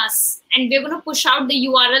join us. And we're going to push out the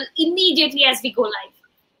URL immediately as we go live.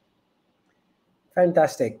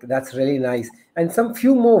 Fantastic. That's really nice. And some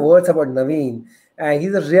few more words about Naveen.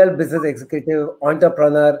 He's a real business executive,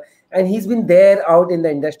 entrepreneur, and he's been there out in the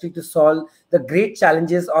industry to solve the great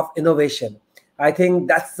challenges of innovation. I think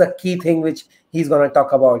that's the key thing which he's going to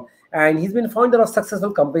talk about. And he's been founder of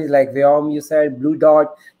successful companies like Viom, you said, Blue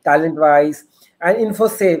Dot, TalentWise, and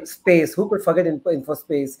InfoSpace. Who could forget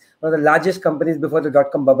InfoSpace? One of the largest companies before the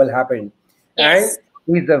dot-com bubble happened. Yes.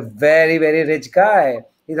 And he's a very, very rich guy.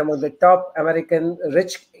 He's among the top American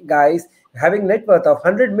rich guys, having net worth of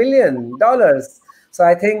 $100 million. So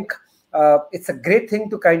I think it's a great thing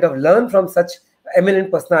to kind of learn from such eminent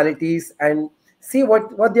personalities and see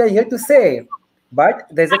what they are here to say. But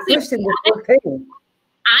there's a twist in this whole thing.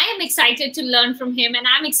 I am excited to learn from him, and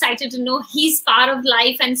I'm excited to know his part of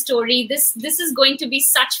life and story. This is going to be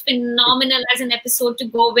such phenomenal as an episode to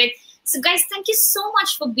go with. So guys, thank you so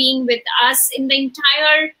much for being with us in the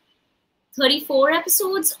entire 34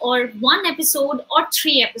 episodes or 1 episode or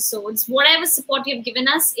 3 episodes. Whatever support you've given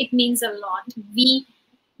us, it means a lot. We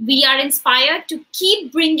are inspired to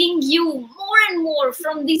keep bringing you more and more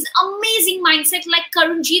from these amazing mindset like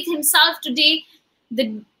Karunjit himself today.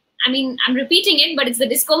 I'm repeating it, but it's the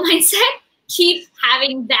disco mindset. Keep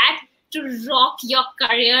having that to rock your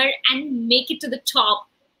career and make it to the top.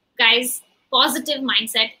 Guys, Positive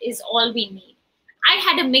mindset is all we need. I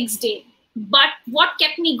had a mixed day, but what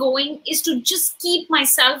kept me going is to just keep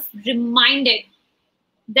myself reminded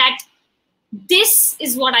that this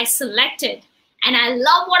is what I selected and I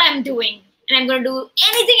love what I'm doing and I'm going to do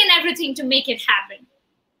anything and everything to make it happen.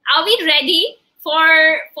 Are we ready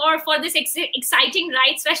for this exciting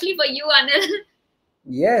ride, especially for you, Anil?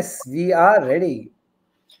 Yes, we are ready.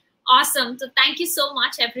 Awesome. So thank you so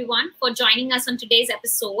much, everyone, for joining us on today's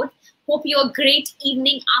episode. Hope you have a great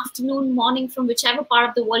evening, afternoon, morning from whichever part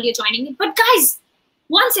of the world you're joining in. But guys,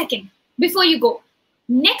 1 second before you go.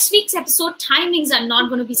 Next week's episode timings are not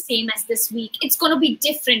going to be same as this week. It's going to be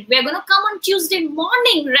different. We're going to come on Tuesday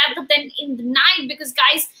morning rather than in the night because,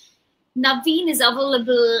 guys, Naveen is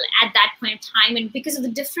available at that point of time. And because of the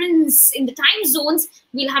difference in the time zones,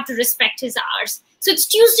 we'll have to respect his hours. So it's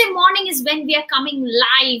Tuesday morning is when we are coming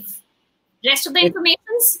live. Rest of the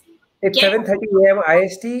informations? It's 7:30 a.m.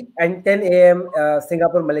 IST and 10 a.m.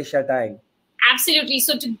 Singapore, Malaysia time. Absolutely.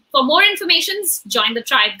 So for more information, join the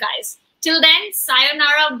tribe, guys. Till then,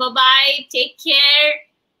 sayonara, bye-bye, take care,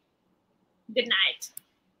 good night.